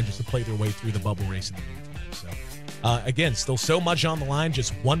team manages to play their way through the bubble race in the meantime. So again, still so much on the line.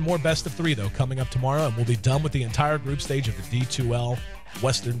 Just 1 more best of 3, though, coming up tomorrow, and we'll be done with the entire group stage of the D2L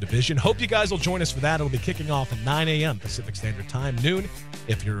Western Division. Hope you guys will join us for that. It'll be kicking off at 9 a.m. Pacific Standard Time, noon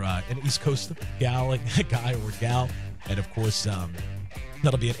if you're an East Coast guy or gal. And, of course,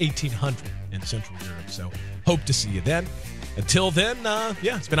 that'll be at 1800 in Central Europe. So hope to see you then. Until then,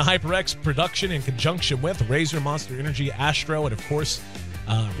 it's been a HyperX production in conjunction with Razor, Monster Energy, Astro, and, of course,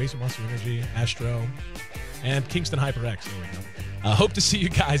 Razor, Monster Energy, Astro, and Kingston HyperX. There we go. Hope to see you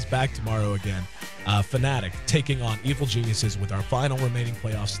guys back tomorrow again. Fnatic taking on Evil Geniuses with our final remaining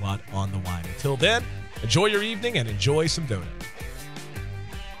playoff slot on the line. Until then, enjoy your evening and enjoy some Dota.